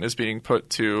your talent is being put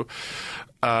to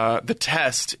the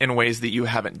test in ways that you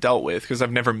haven't dealt with, because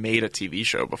I've never made a TV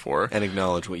show before. And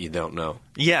acknowledge what you don't know.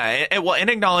 Yeah, and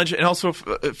acknowledge, and also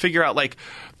figure out like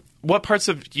what parts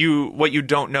of what you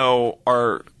don't know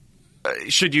are.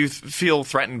 Should you feel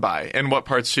threatened by, and what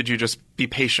parts should you just be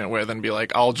patient with and be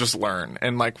like, I'll just learn?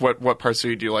 And like what parts do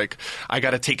you do like, I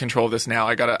got to take control of this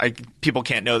now. People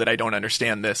can't know that I don't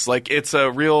understand this. Like it's a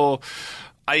real.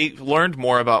 I've learned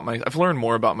more about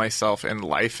myself in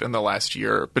life in the last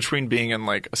year, between being in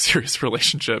like a serious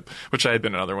relationship, which I had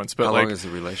been in other ones. But how long is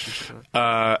the relationship?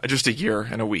 Just a year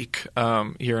and a week,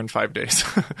 year and 5 days,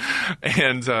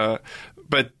 and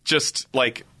but just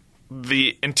like.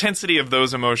 The intensity of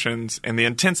those emotions and the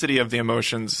intensity of the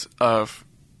emotions of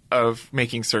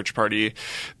making Search Party,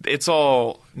 it's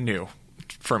all new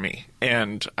for me.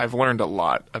 And I've learned a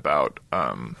lot about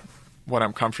what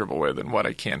I'm comfortable with and what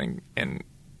I can and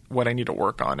what I need to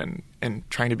work on, and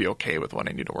trying to be okay with what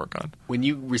I need to work on. When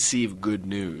you receive good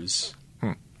news,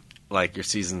 like your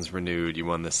season's renewed, you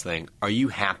won this thing, are you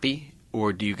happy,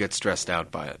 or do you get stressed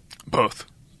out by it? Both.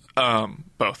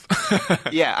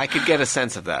 Yeah, I could get a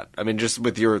sense of that. I mean, just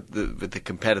with the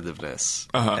competitiveness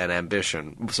and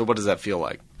ambition. So what does that feel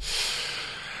like?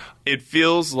 it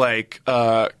feels like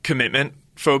commitment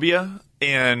phobia.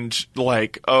 And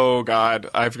like, oh God,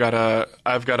 I've got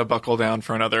to buckle down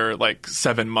for another like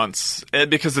 7 months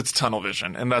because it's tunnel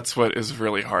vision. And that's what is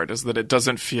really hard, is that it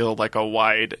doesn't feel like a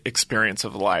wide experience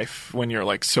of life when you're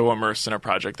like so immersed in a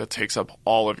project that takes up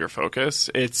all of your focus.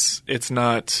 It's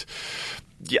not,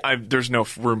 there's no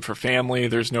room for family.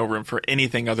 There's no room for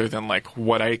anything other than like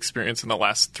what I experience in the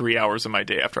last 3 hours of my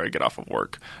day after I get off of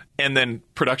work. And then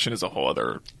production is a whole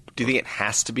other. Do you think it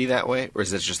has to be that way, or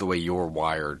is it just the way you're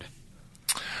wired?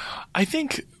 I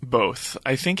think both.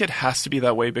 I think it has to be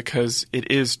that way because it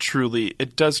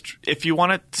does. If you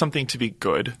want something to be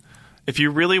good, if you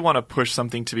really want to push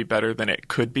something to be better than it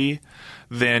could be,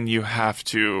 then you have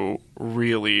to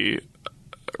really,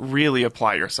 really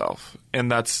apply yourself. And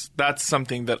that's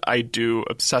something that I do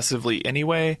obsessively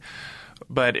anyway,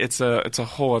 but it's a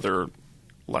whole other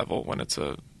level when it's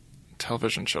a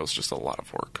television show. It's just a lot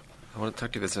of work. I want to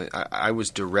talk to you this. I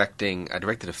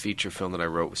directed a feature film that I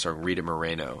wrote starring Rita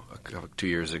Moreno 2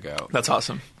 years ago. That's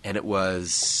awesome. And it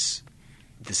was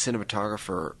the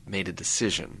cinematographer made a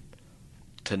decision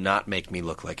to not make me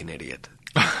look like an idiot.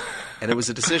 And it was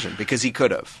a decision because he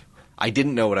could have. I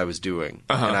didn't know what I was doing.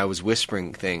 And I was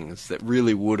whispering things that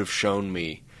really would have shown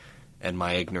me and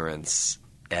my ignorance.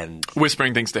 And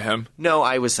whispering things to him? No,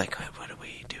 I was like, what do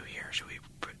we do here? Should we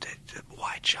put a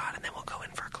wide shot and then we'll go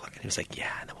in for a close? And he was like,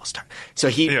 yeah, and then we'll start.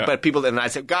 So but people, and I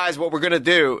said, guys, what we're going to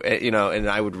do, and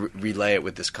I would relay it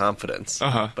with this confidence.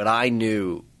 But I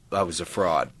knew I was a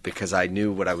fraud because I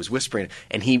knew what I was whispering,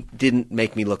 and he didn't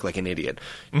make me look like an idiot.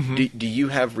 Mm-hmm. Do you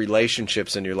have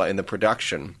relationships in your life, in the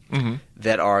production,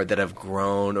 that have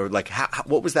grown, or like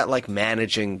what was that like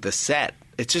managing the set?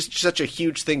 It's just such a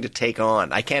huge thing to take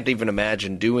on. I can't even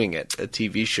imagine doing it, a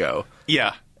TV show.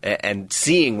 Yeah, and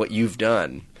seeing what you've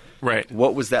done. Right.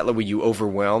 What was that like? Were you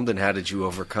overwhelmed, and how did you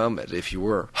overcome it, if you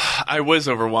were? I was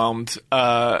overwhelmed.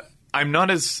 I'm not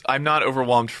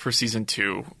overwhelmed for season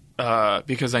 2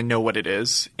 because I know what it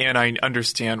is, and I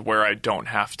understand where I don't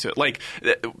have to. Like,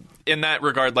 in that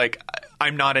regard, like,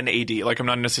 I'm not an AD. Like, I'm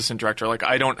not an assistant director. Like,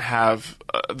 I don't have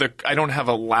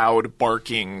a loud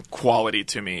barking quality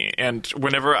to me. And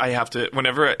whenever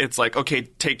it's like, okay,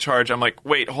 take charge, I'm like,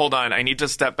 wait, hold on, I need to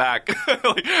step back.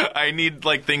 Like, I need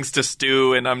like things to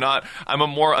stew, and I'm a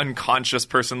more unconscious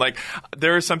person. Like,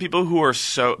 there are some people who are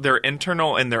they're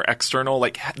internal and they're external.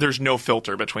 Like, there's no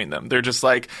filter between them. They're just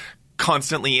like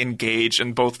constantly engaged,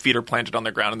 and both feet are planted on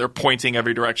the ground, and they're pointing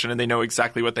every direction, and they know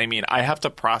exactly what they mean. I have to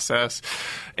process,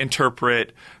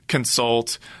 interpret,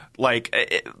 consult. Like,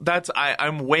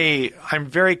 I'm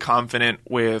very confident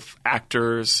with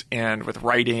actors and with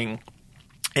writing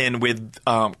and with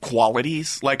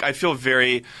qualities. Like, I feel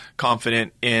very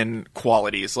confident in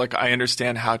qualities. Like, I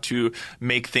understand how to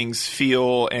make things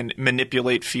feel and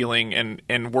manipulate feeling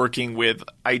and working with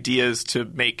ideas to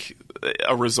make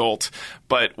a result.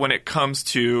 But when it comes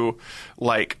to,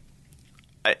 like,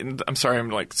 I'm sorry, I'm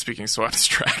like speaking so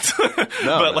abstract.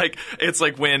 But like, it's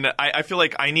like when I feel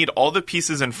like I need all the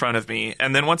pieces in front of me,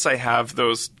 and then once I have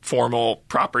those formal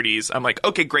properties, I'm like,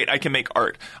 okay, great, I can make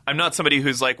art. I'm not somebody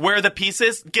who's like, where are the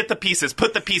pieces? Get the pieces,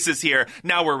 put the pieces here,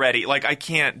 now we're ready. Like, I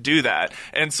can't do that.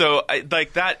 And so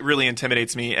like, that really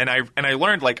intimidates me, and I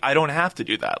learned, like, I don't have to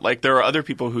do that. Like, there are other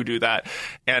people who do that,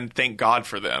 and thank God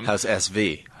for them. How's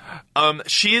SV?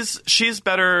 She's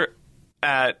better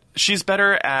at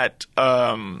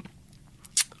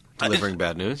delivering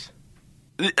bad news.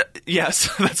 Yes,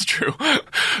 that's true.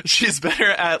 She's better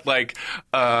at like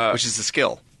which is a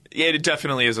skill. Yeah, it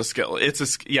definitely is a skill. It's a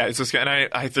skill. And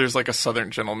I there's like a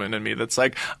Southern gentleman in me that's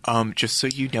like, just so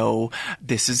you know,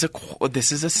 this is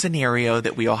a scenario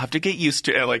that we all have to get used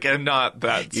to. Like, I'm not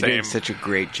that You're doing such a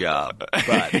great job,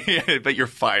 but but you're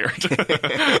fired.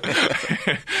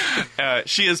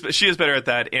 She is better at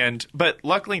that, but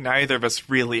luckily neither of us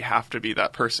really have to be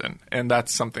that person, and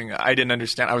that's something I didn't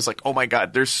understand. I was like, oh my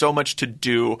God, there's so much to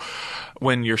do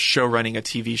when you're show running a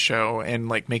TV show and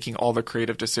like making all the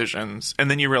creative decisions,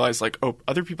 and then you realize, like, oh,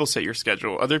 other people set your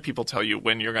schedule. Other people tell you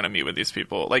when you're going to meet with these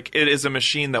people. Like, it is a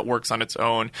machine that works on its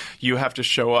own. You have to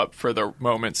show up for the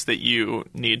moments that you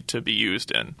need to be used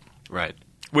in. Right.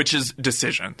 Which is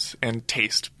decisions and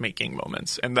taste-making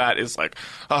moments. And that is like,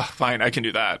 oh, fine, I can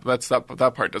do that.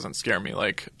 That part doesn't scare me,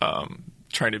 like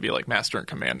trying to be like master and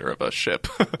commander of a ship.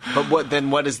 But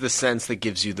what is the sense that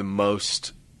gives you the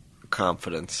most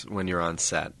confidence when you're on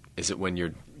set? Is it when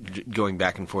you're going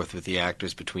back and forth with the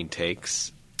actors between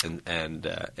takes and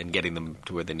getting them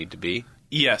to where they need to be?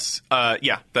 Yes.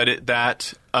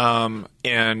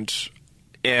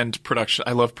 And production.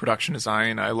 I love production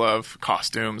design. I love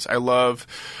costumes. I love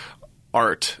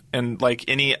art, and like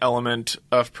any element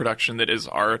of production that is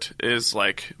art is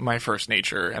like my first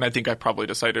nature. And I think I probably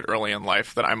decided early in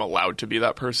life that I'm allowed to be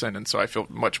that person, and so I feel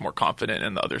much more confident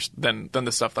in the others than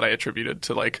the stuff that I attributed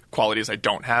to like qualities I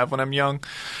don't have when I'm young.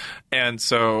 And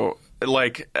so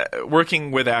like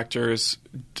working with actors,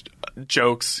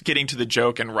 jokes, getting to the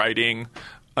joke and writing,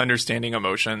 understanding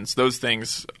emotions, those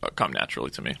things come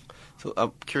naturally to me. So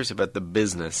I'm curious about the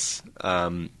business.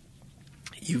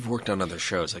 You've worked on other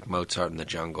shows like Mozart in the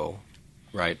Jungle,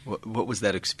 right? What was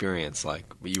that experience like?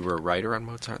 You were a writer on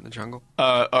Mozart in the Jungle?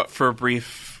 For a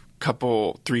brief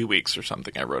 3 weeks or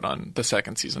something, I wrote on the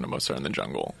second season of Mozart in the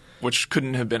Jungle, which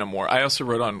couldn't have been more. I also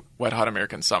wrote on Wet Hot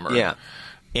American Summer. Yeah.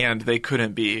 And they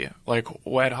couldn't be. Like,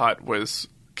 Wet Hot was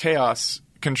chaos,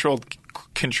 controlled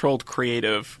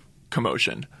creative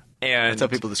commotion. And that's how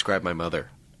people describe my mother.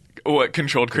 What,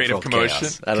 controlled creative commotion?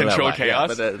 Chaos. I don't controlled know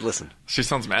chaos? Yeah, but listen. She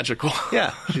sounds magical.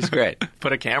 Yeah, she's great.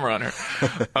 Put a camera on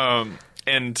her.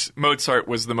 And Mozart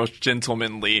was the most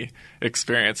gentlemanly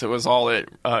experience. It was all at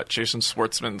Jason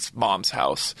Schwartzman's mom's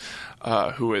house,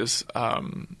 who is...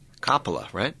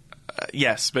 Coppola, right?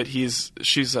 Yes, but she's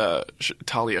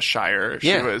Talia Shire.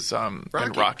 She was in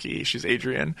Rocky. She's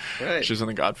Adrian. Right. She's in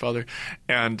The Godfather.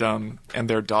 And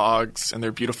their dogs and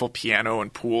their beautiful piano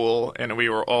and pool. And we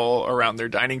were all around their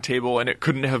dining table, and it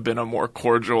couldn't have been a more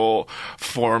cordial,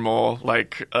 formal,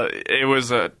 like it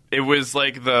was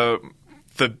like the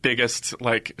biggest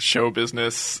like show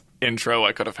business intro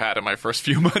I could have had in my first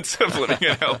few months of living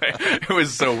in LA. It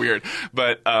was so weird,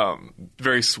 but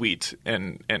very sweet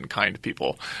and kind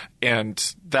people.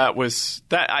 And that was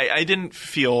that. I didn't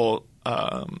feel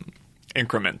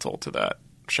incremental to that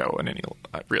show in any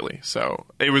really. So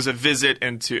it was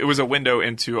a window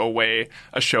into a way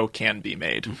a show can be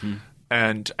made. Mm-hmm.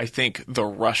 And I think the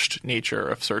rushed nature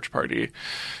of Search Party,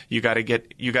 you got to get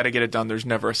it done. There's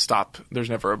never a stop. There's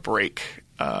never a break.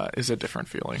 Is a different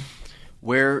feeling.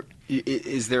 Where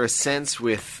is there a sense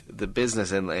with the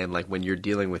business and like when you're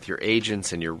dealing with your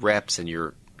agents and your reps and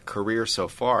your career so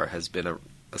far has been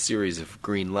a series of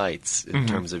green lights in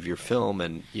terms of your film,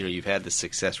 and you've had this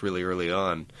success really early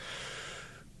on.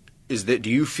 Do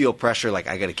you feel pressure like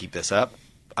I got to keep this up?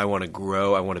 I want to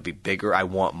grow. I want to be bigger. I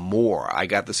want more. I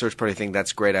got the Search Party thing.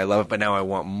 That's great. I love it. But now I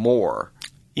want more.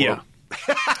 Yeah.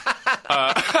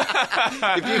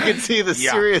 If you could see the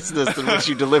seriousness in which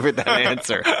you delivered that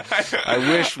answer, I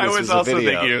wish this was a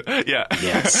video. Thinking, yeah.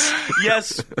 Yes.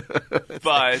 Yes,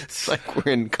 but... It's like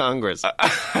we're in Congress.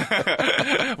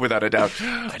 Without a doubt.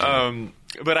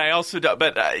 But I also...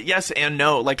 yes and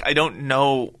no. Like, I don't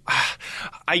know...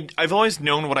 I've always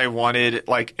known what I wanted,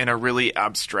 like, in a really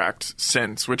abstract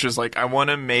sense, which is, like, I want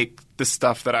to make the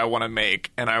stuff that I want to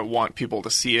make, and I want people to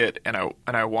see it, and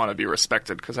I want to be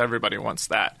respected, because everybody wants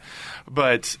that.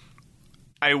 But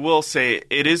I will say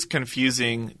it is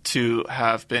confusing to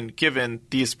have been given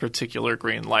these particular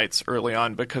green lights early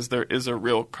on, because there is a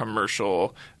real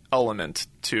commercial element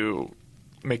to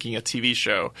making a TV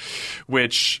show,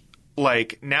 which,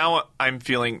 like, now I'm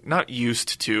feeling not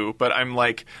used to, but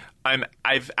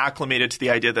I've acclimated to the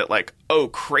idea that, like, oh,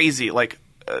 crazy, like,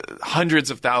 hundreds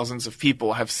of thousands of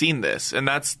people have seen this, and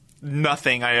that's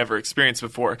nothing I ever experienced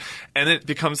before. And it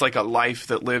becomes like a life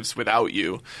that lives without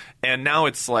you. And now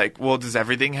it's like, well, does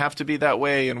everything have to be that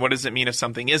way? And what does it mean if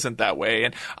something isn't that way?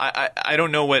 And I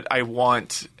don't know what I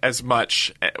want as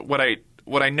much. What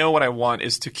I know what I want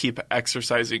is to keep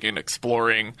exercising and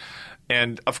exploring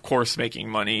and, of course, making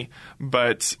money.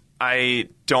 But I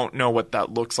don't know what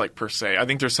that looks like per se. I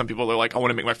think there's some people that are like, I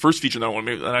want to make my first feature,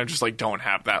 and I just like don't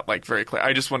have that like very clear.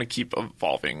 I just want to keep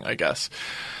evolving, I guess.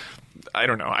 I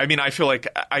don't know. I mean, I feel like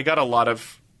I got a lot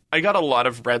of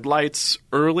red lights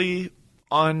early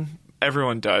on.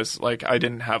 Everyone does. Like, I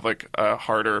didn't have like a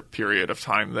harder period of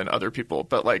time than other people,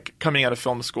 but like coming out of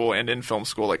film school and in film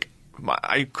school, like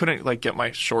I couldn't like get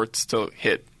my shorts to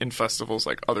hit in festivals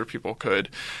like other people could.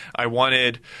 I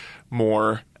wanted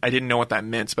more. I didn't know what that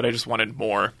meant, but I just wanted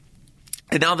more.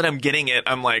 And now that I'm getting it,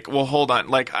 I'm like, well, hold on.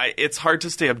 Like, it's hard to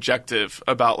stay objective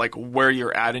about like where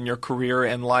you're at in your career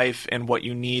and life and what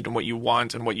you need and what you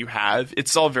want and what you have.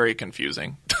 It's all very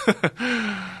confusing.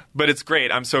 But it's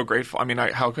great. I'm so grateful. I mean,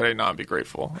 how could I not be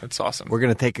grateful? It's awesome. We're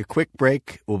going to take a quick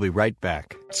break. We'll be right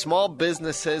back. Small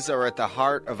businesses are at the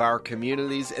heart of our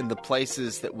communities and the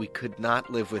places that we could not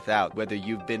live without. Whether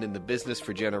you've been in the business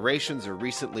for generations or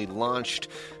recently launched,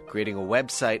 creating a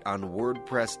website on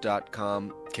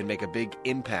WordPress.com can make a big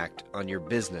impact on your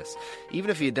business. Even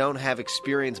if you don't have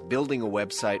experience building a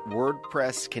website,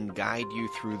 WordPress can guide you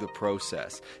through the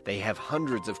process. They have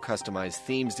hundreds of customized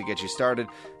themes to get you started,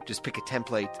 Just pick a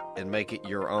template and make it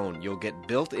your own. You'll get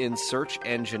built-in search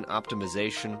engine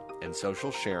optimization and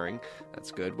social sharing.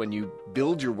 That's good. When you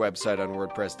build your website on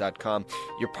WordPress.com,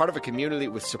 you're part of a community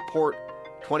with support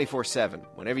 24/7.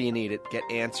 Whenever you need it, get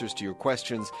answers to your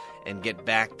questions and get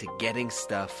back to getting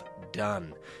stuff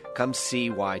done. Come see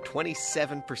why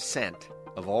 27%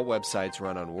 of all websites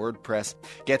run on WordPress.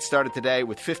 Get started today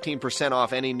with 15%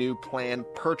 off any new plan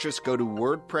purchase. Go to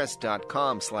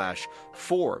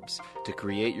WordPress.com/Forbes to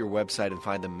create your website and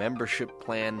find the membership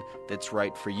plan that's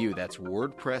right for you. That's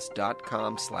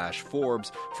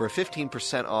WordPress.com/Forbes for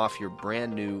 15% off your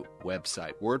brand new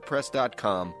website.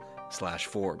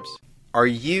 WordPress.com/Forbes. Are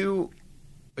you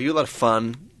a lot of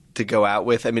fun to go out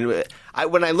with? I mean,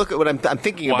 when I look at what I'm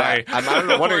thinking Why? about, I'm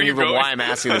not wondering even why I'm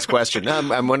asking this question. No,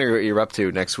 I'm wondering what you're up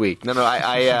to next week. No,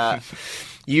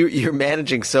 you're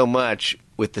managing so much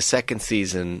with the second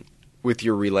season with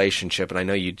your relationship, and I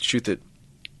know you shoot the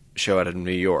show out of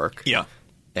New York. Yeah.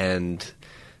 And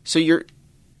so you're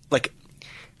like,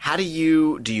 how do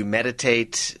you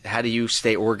meditate? How do you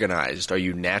stay organized? Are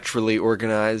you naturally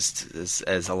organized,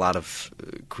 as a lot of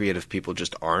creative people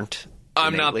just aren't?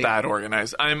 I'm not innately? that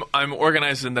organized. I'm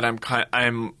organized in that I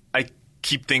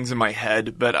keep things in my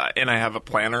head, and I have a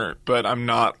planner, but I'm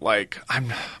not like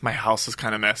my house is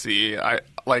kind of messy.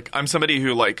 I'm somebody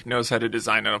who knows how to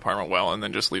design an apartment well and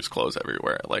then just leaves clothes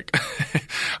everywhere. Like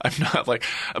I'm not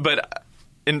but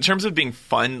in terms of being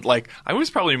fun, I was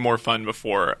probably more fun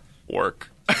before work.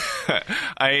 But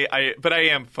I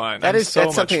am fun. That's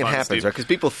something that happens, Steve. right? Because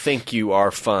people think you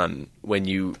are fun when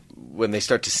they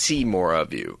start to see more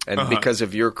of you, and because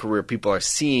of your career, people are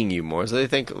seeing you more, so they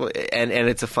think, and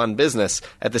it's a fun business.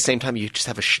 At the same time, you just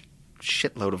have a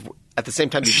shitload of. At the same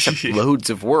time, you just have loads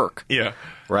of work. Yeah,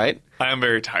 right. I am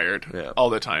very tired all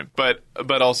the time, but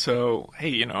also,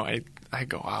 hey, I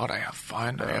go out, I have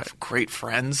fun, I have great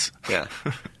friends. Yeah.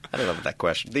 I don't know about that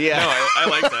question. No, I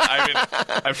like that. I mean,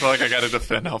 I feel like I got to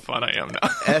defend how fun I am now.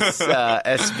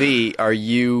 SV, are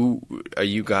you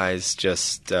guys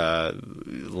just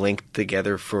linked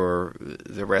together for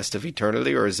the rest of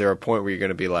eternity, or is there a point where you're going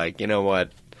to be like, you know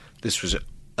what, this was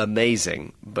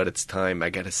amazing, but it's time, I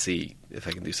got to see if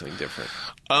I can do something different?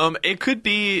 It could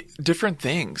be different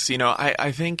things.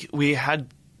 I think we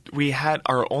had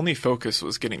our only focus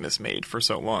was getting this made for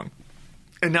so long,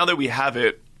 and now that we have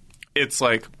it, it's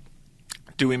like,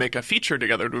 do we make a feature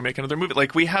together? Do we make another movie?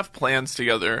 We have plans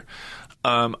together.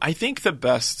 I think the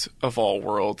best of all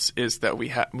worlds is that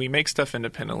we make stuff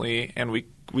independently, and we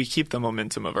keep the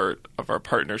momentum of our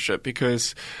partnership.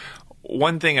 Because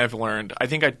one thing I've learned, I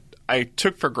think I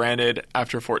took for granted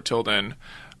after Fort Tilden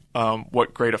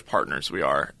what great of partners we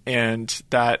are, and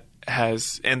that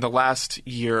has in the last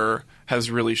year has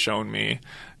really shown me.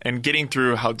 And getting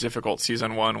through how difficult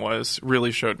season 1 was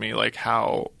really showed me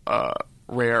how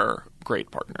rare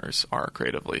great partners are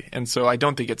creatively. And so I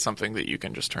don't think it's something that you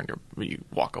can just you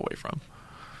walk away from.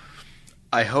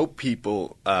 I hope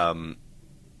people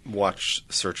watch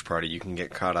Search Party. You can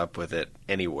get caught up with it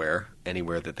anywhere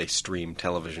that they stream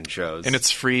television shows. And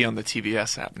it's free on the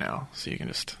TBS app now, so you can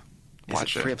just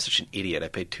watch it. Free? I'm such an idiot. I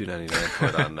paid $2.99 for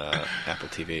it on Apple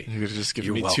TV. You could just give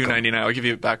me $2.99. I'll give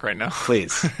you it back right now.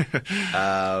 Please.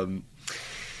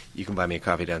 You can buy me a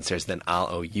coffee downstairs, then I'll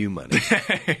owe you money.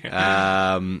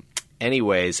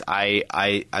 Anyways,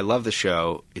 I love the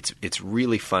show. It's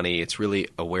really funny. It's really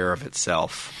aware of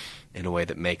itself in a way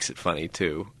that makes it funny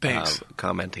too. Thanks.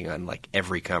 Commenting on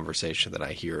every conversation that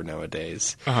I hear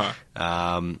nowadays.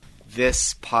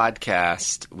 This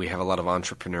podcast, we have a lot of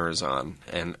entrepreneurs on,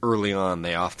 and early on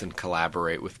they often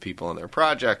collaborate with people on their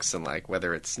projects, and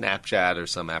whether it's Snapchat or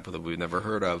some app that we've never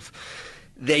heard of,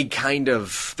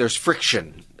 there's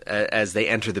friction as they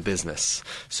enter the business.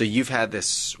 So you've had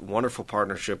this wonderful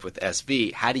partnership with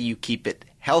SV. How do you keep it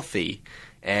healthy,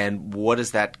 and what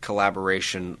does that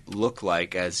collaboration look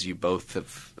like as you both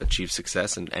have achieved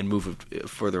success and move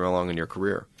further along in your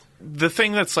career? The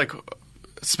thing that's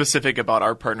specific about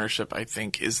our partnership, I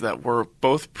think, is that we're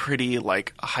both pretty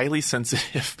highly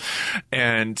sensitive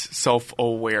and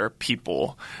self-aware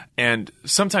people. And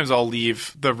sometimes I'll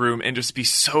leave the room and just be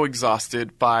so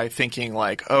exhausted by thinking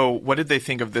oh, what did they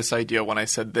think of this idea when I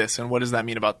said this? And what does that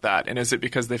mean about that? And is it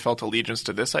because they felt allegiance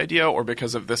to this idea or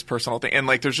because of this personal thing? And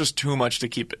there's just too much to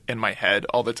keep in my head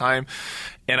all the time.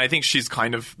 And I think she's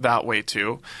kind of that way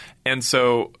too. And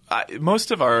so most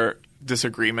of our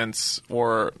disagreements,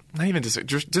 or not even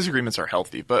disagreements, are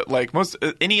healthy, but most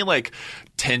any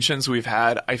tensions we've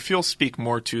had, I feel speak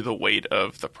more to the weight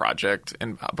of the project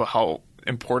and how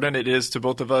important it is to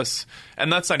both of us.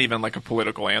 And that's not even a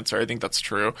political answer. I think that's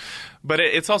true, but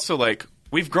it's also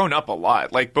we've grown up a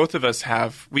lot. Both of us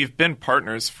we've been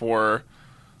partners for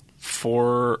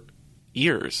 4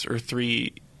 years or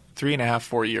 3.5,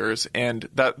 4 years. And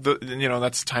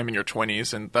that's time in your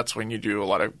 20s. And that's when you do a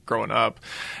lot of growing up.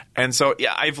 And so,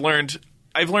 yeah, I've learned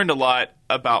a lot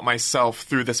about myself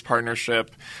through this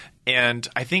partnership. And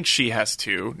I think she has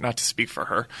too, not to speak for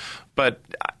her. But,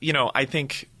 I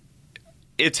think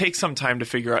it takes some time to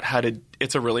figure out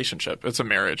it's a relationship. It's a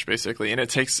marriage, basically. And it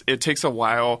takes a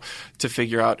while to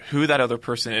figure out who that other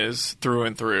person is through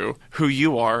and through, who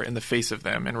you are in the face of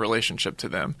them in relationship to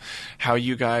them, how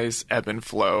you guys ebb and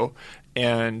flow.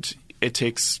 And it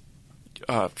takes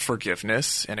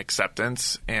forgiveness and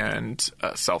acceptance and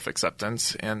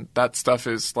self-acceptance. And that stuff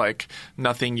is like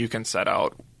nothing you can set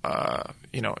out.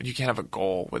 You can't have a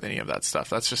goal with any of that stuff.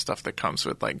 That's just stuff that comes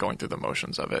with like going through the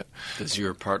motions of it. Does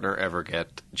your partner ever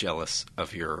get jealous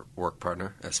of your work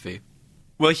partner, SV?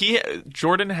 Well,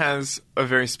 Jordan has a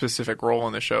very specific role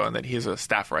in the show in that he's a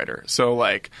staff writer. So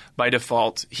like by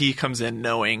default, he comes in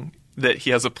knowing that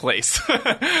he has a place.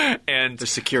 And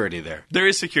there's security there. There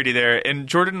is security there. And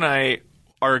Jordan and I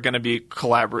are going to be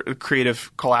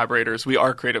creative collaborators. We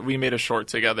are creative. We made a short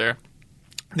together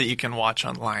that you can watch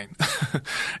online.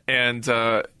 and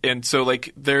so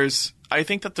like I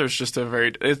think that there's just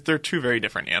they're two very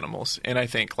different animals. And I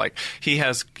think like he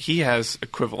has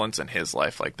equivalents in his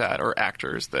life like that, or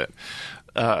actors that,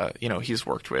 he's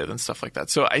worked with and stuff like that.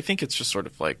 So I think it's just sort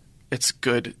of like, it's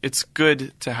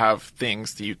good to have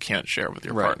things that you can't share with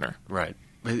your partner. Right.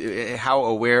 How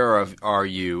aware are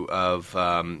you of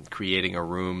creating a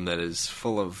room that is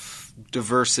full of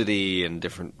diversity and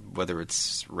different, whether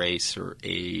it's race or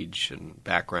age and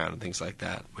background and things like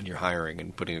that, when you're hiring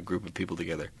and putting a group of people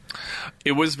together?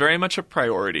 It was very much a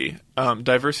priority.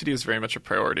 Diversity is very much a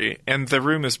priority, and the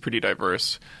room is pretty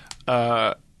diverse.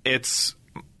 It's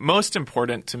most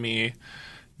important to me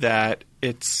that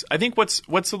I think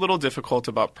what's a little difficult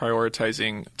about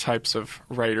prioritizing types of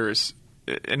writers,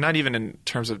 and not even in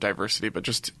terms of diversity, but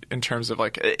just in terms of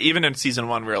like, even in season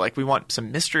 1, we were like, we want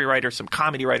some mystery writers, some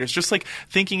comedy writers, just like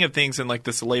thinking of things in like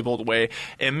this labeled way.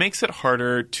 It makes it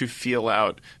harder to feel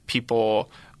out people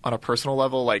on a personal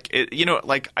level. Like,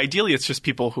 like ideally it's just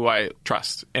people who I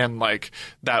trust, and like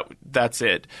that's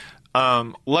it.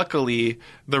 Luckily,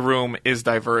 the room is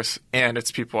diverse and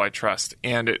it's people I trust,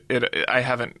 and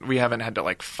we haven't had to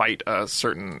like fight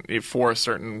for a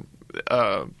certain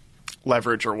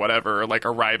leverage or whatever, or like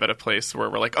arrive at a place where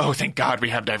we're like, oh, thank God we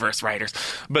have diverse writers.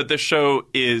 But the show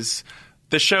is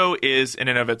in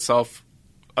and of itself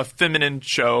a feminine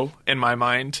show in my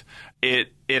mind. It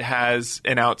has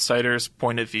an outsider's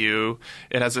point of view.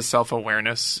 It has a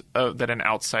self-awareness that an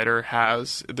outsider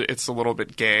has. It's a little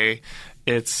bit gay.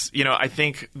 It's, I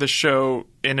think the show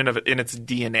in its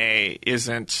DNA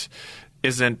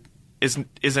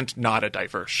isn't not a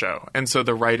diverse show. And so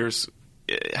the writers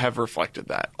have reflected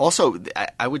that. Also,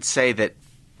 I would say that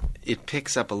it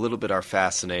picks up a little bit our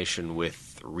fascination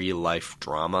with real-life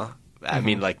drama. I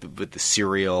mean, like with the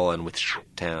Serial and with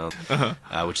Town,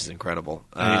 which is incredible.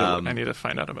 I need to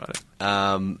find out about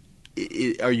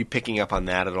it. Are you picking up on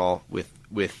that at all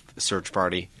with Search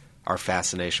Party? Our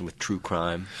fascination with true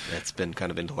crime that's been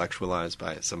kind of intellectualized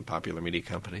by some popular media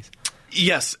companies?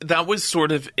 Yes, that was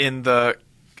sort of in the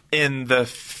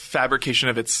fabrication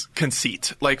of its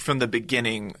conceit. Like from the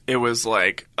beginning, it was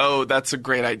like, oh, that's a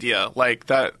great idea. Like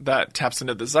that taps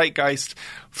into the zeitgeist.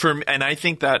 And I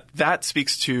think that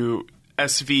speaks to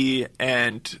SV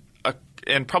and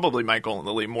probably Michael and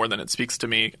Lily more than it speaks to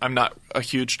me. I'm not a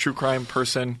huge true crime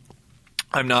person.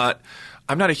 I'm not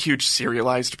a huge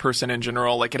serialized person in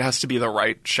general. Like, it has to be the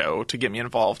right show to get me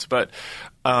involved. But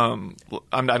I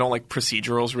don't like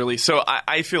procedurals really. So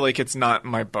I feel like it's not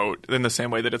my boat in the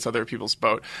same way that it's other people's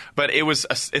boat. But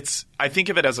I think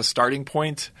of it as a starting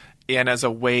point and as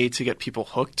a way to get people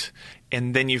hooked.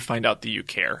 And then you find out that you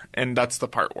care. And that's the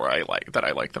part where I like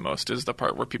the most, is the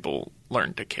part where people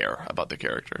learn to care about the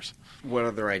characters. What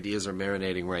other ideas are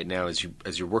marinating right now as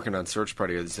you're working on Search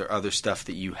Party? Is there other stuff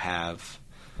that you have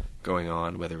going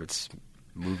on, whether it's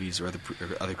movies or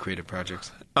other creative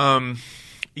projects?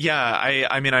 Yeah,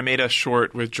 I mean, I made a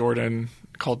short with Jordan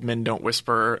called Men Don't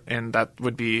Whisper, and that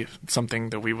would be something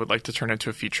that we would like to turn into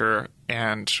a feature.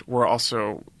 And we're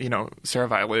also,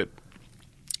 Sara-Violet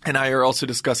and I are also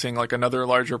discussing like another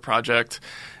larger project.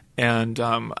 And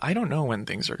I don't know when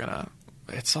things are gonna.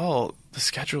 The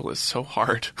schedule is so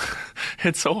hard.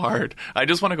 It's so hard. I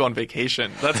just want to go on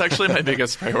vacation. That's actually my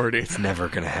biggest priority. It's never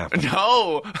going to happen.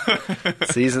 No.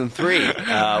 Season 3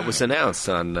 was announced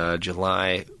on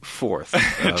July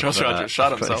 4th. Josh Rogers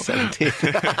shot himself.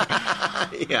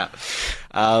 2017. Yeah.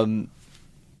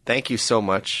 thank you so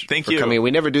much Thank for you. coming.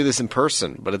 We never do this in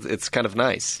person, but it's kind of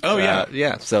nice. Oh, yeah.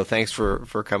 Yeah, so thanks for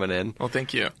coming in. Well,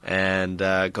 thank you. And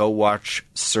go watch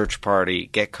Search Party.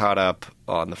 Get caught up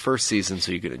on the first season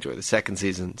so you can enjoy the second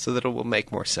season so that it will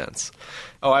make more sense.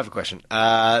 Oh, I have a question.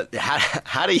 How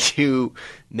do you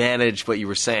manage what you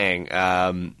were saying,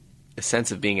 a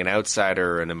sense of being an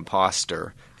outsider, an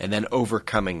imposter, and then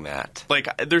overcoming that? Like,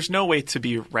 there's no way to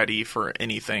be ready for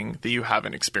anything that you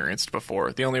haven't experienced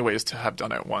before. The only way is to have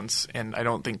done it once, and I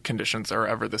don't think conditions are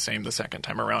ever the same the second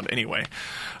time around anyway.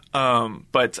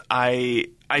 But I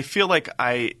feel like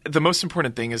the most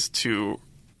important thing is to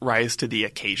rise to the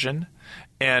occasion,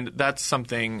 and that's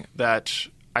something that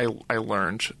I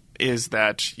learned, is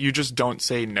that you just don't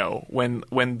say no. When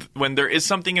there is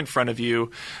something in front of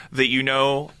you that you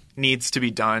know needs to be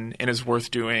done and is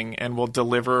worth doing and will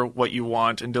deliver what you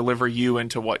want and deliver you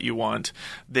into what you want,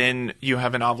 then you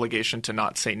have an obligation to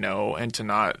not say no and to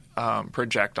not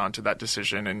project onto that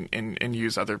decision and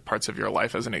use other parts of your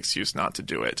life as an excuse not to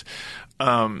do it.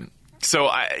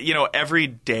 So every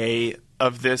day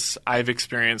of this, I've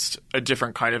experienced a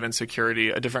different kind of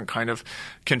insecurity, a different kind of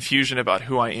confusion about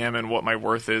who I am and what my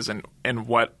worth is and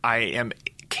what I am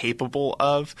capable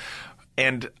of.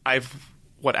 And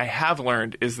what I have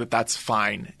learned is that that's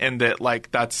fine, and that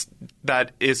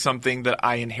that is something that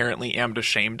I inherently am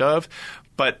ashamed of,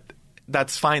 but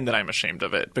that's fine that I'm ashamed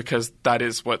of it, because that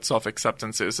is what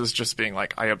self-acceptance is just being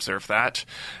like, I observe that,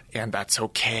 and that's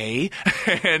okay.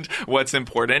 And what's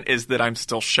important is that I'm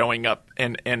still showing up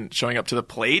and showing up to the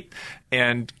plate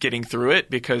and getting through it,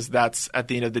 because that's, at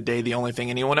the end of the day, the only thing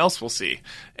anyone else will see.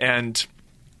 And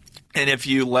if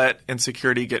you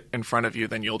insecurity get in front of you,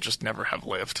 then you'll just never have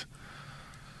lived.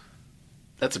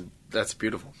 That's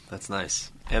beautiful. That's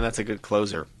nice. And that's a good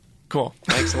closer. Cool.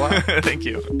 Thanks a lot. Thank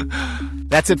you.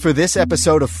 That's it for this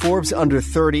episode of Forbes Under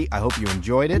 30. I hope you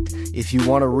enjoyed it. If you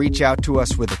want to reach out to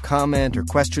us with a comment or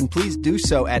question, please do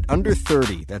so at under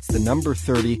 30. That's the number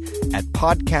 30 at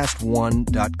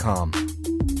podcast1.com.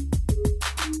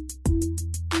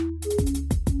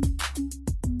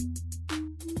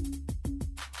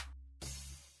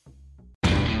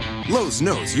 Lowe's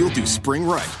knows you'll do spring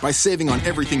right by saving on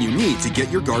everything you need to get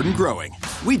your garden growing.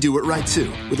 We do it right too,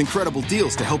 with incredible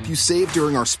deals to help you save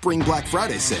during our Spring Black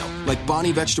Friday sale, like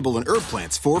Bonnie vegetable and herb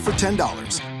plants, 4 for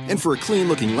 $10. And for a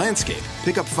clean-looking landscape,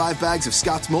 pick up 5 bags of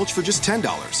Scott's mulch for just $10.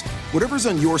 Whatever's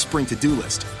on your spring to-do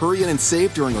list, hurry in and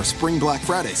save during our Spring Black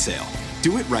Friday sale.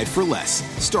 Do it right for less.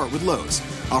 Start with Lowe's.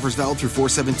 Offers valid through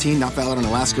 4/17, not valid on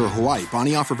Alaska or Hawaii.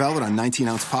 Bonnie offer valid on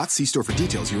 19-ounce pots. See store for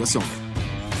details, U.S. only.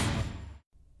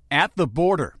 At the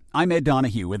border, I'm Ed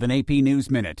Donahue with an AP News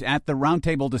Minute. At the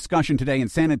roundtable discussion today in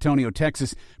San Antonio,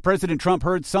 Texas, President Trump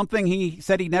heard something he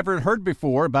said he'd never heard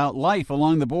before about life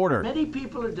along the border. Many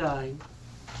people are dying,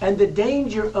 and the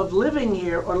danger of living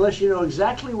here, unless you know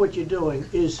exactly what you're doing,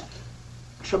 is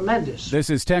tremendous. This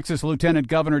is Texas Lieutenant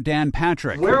Governor Dan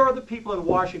Patrick. Where are the people in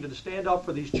Washington to stand up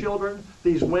for these children,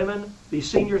 these women,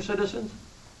 these senior citizens?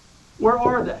 Where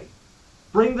are they?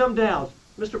 Bring them down.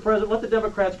 Mr. President, let the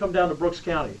Democrats come down to Brooks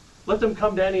County. Let them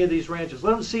come to any of these ranches.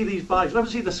 Let them see these bodies. Let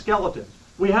them see the skeletons.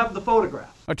 We have the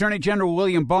photographs. Attorney General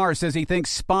William Barr says he thinks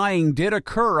spying did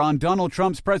occur on Donald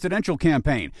Trump's presidential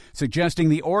campaign, suggesting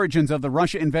the origins of the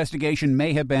Russia investigation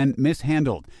may have been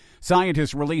mishandled.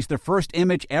 Scientists released the first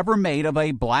image ever made of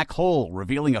a black hole,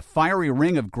 revealing a fiery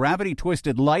ring of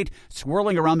gravity-twisted light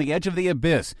swirling around the edge of the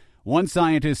abyss. One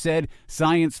scientist said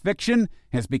science fiction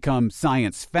has become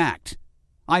science fact.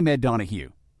 I'm Ed Donahue.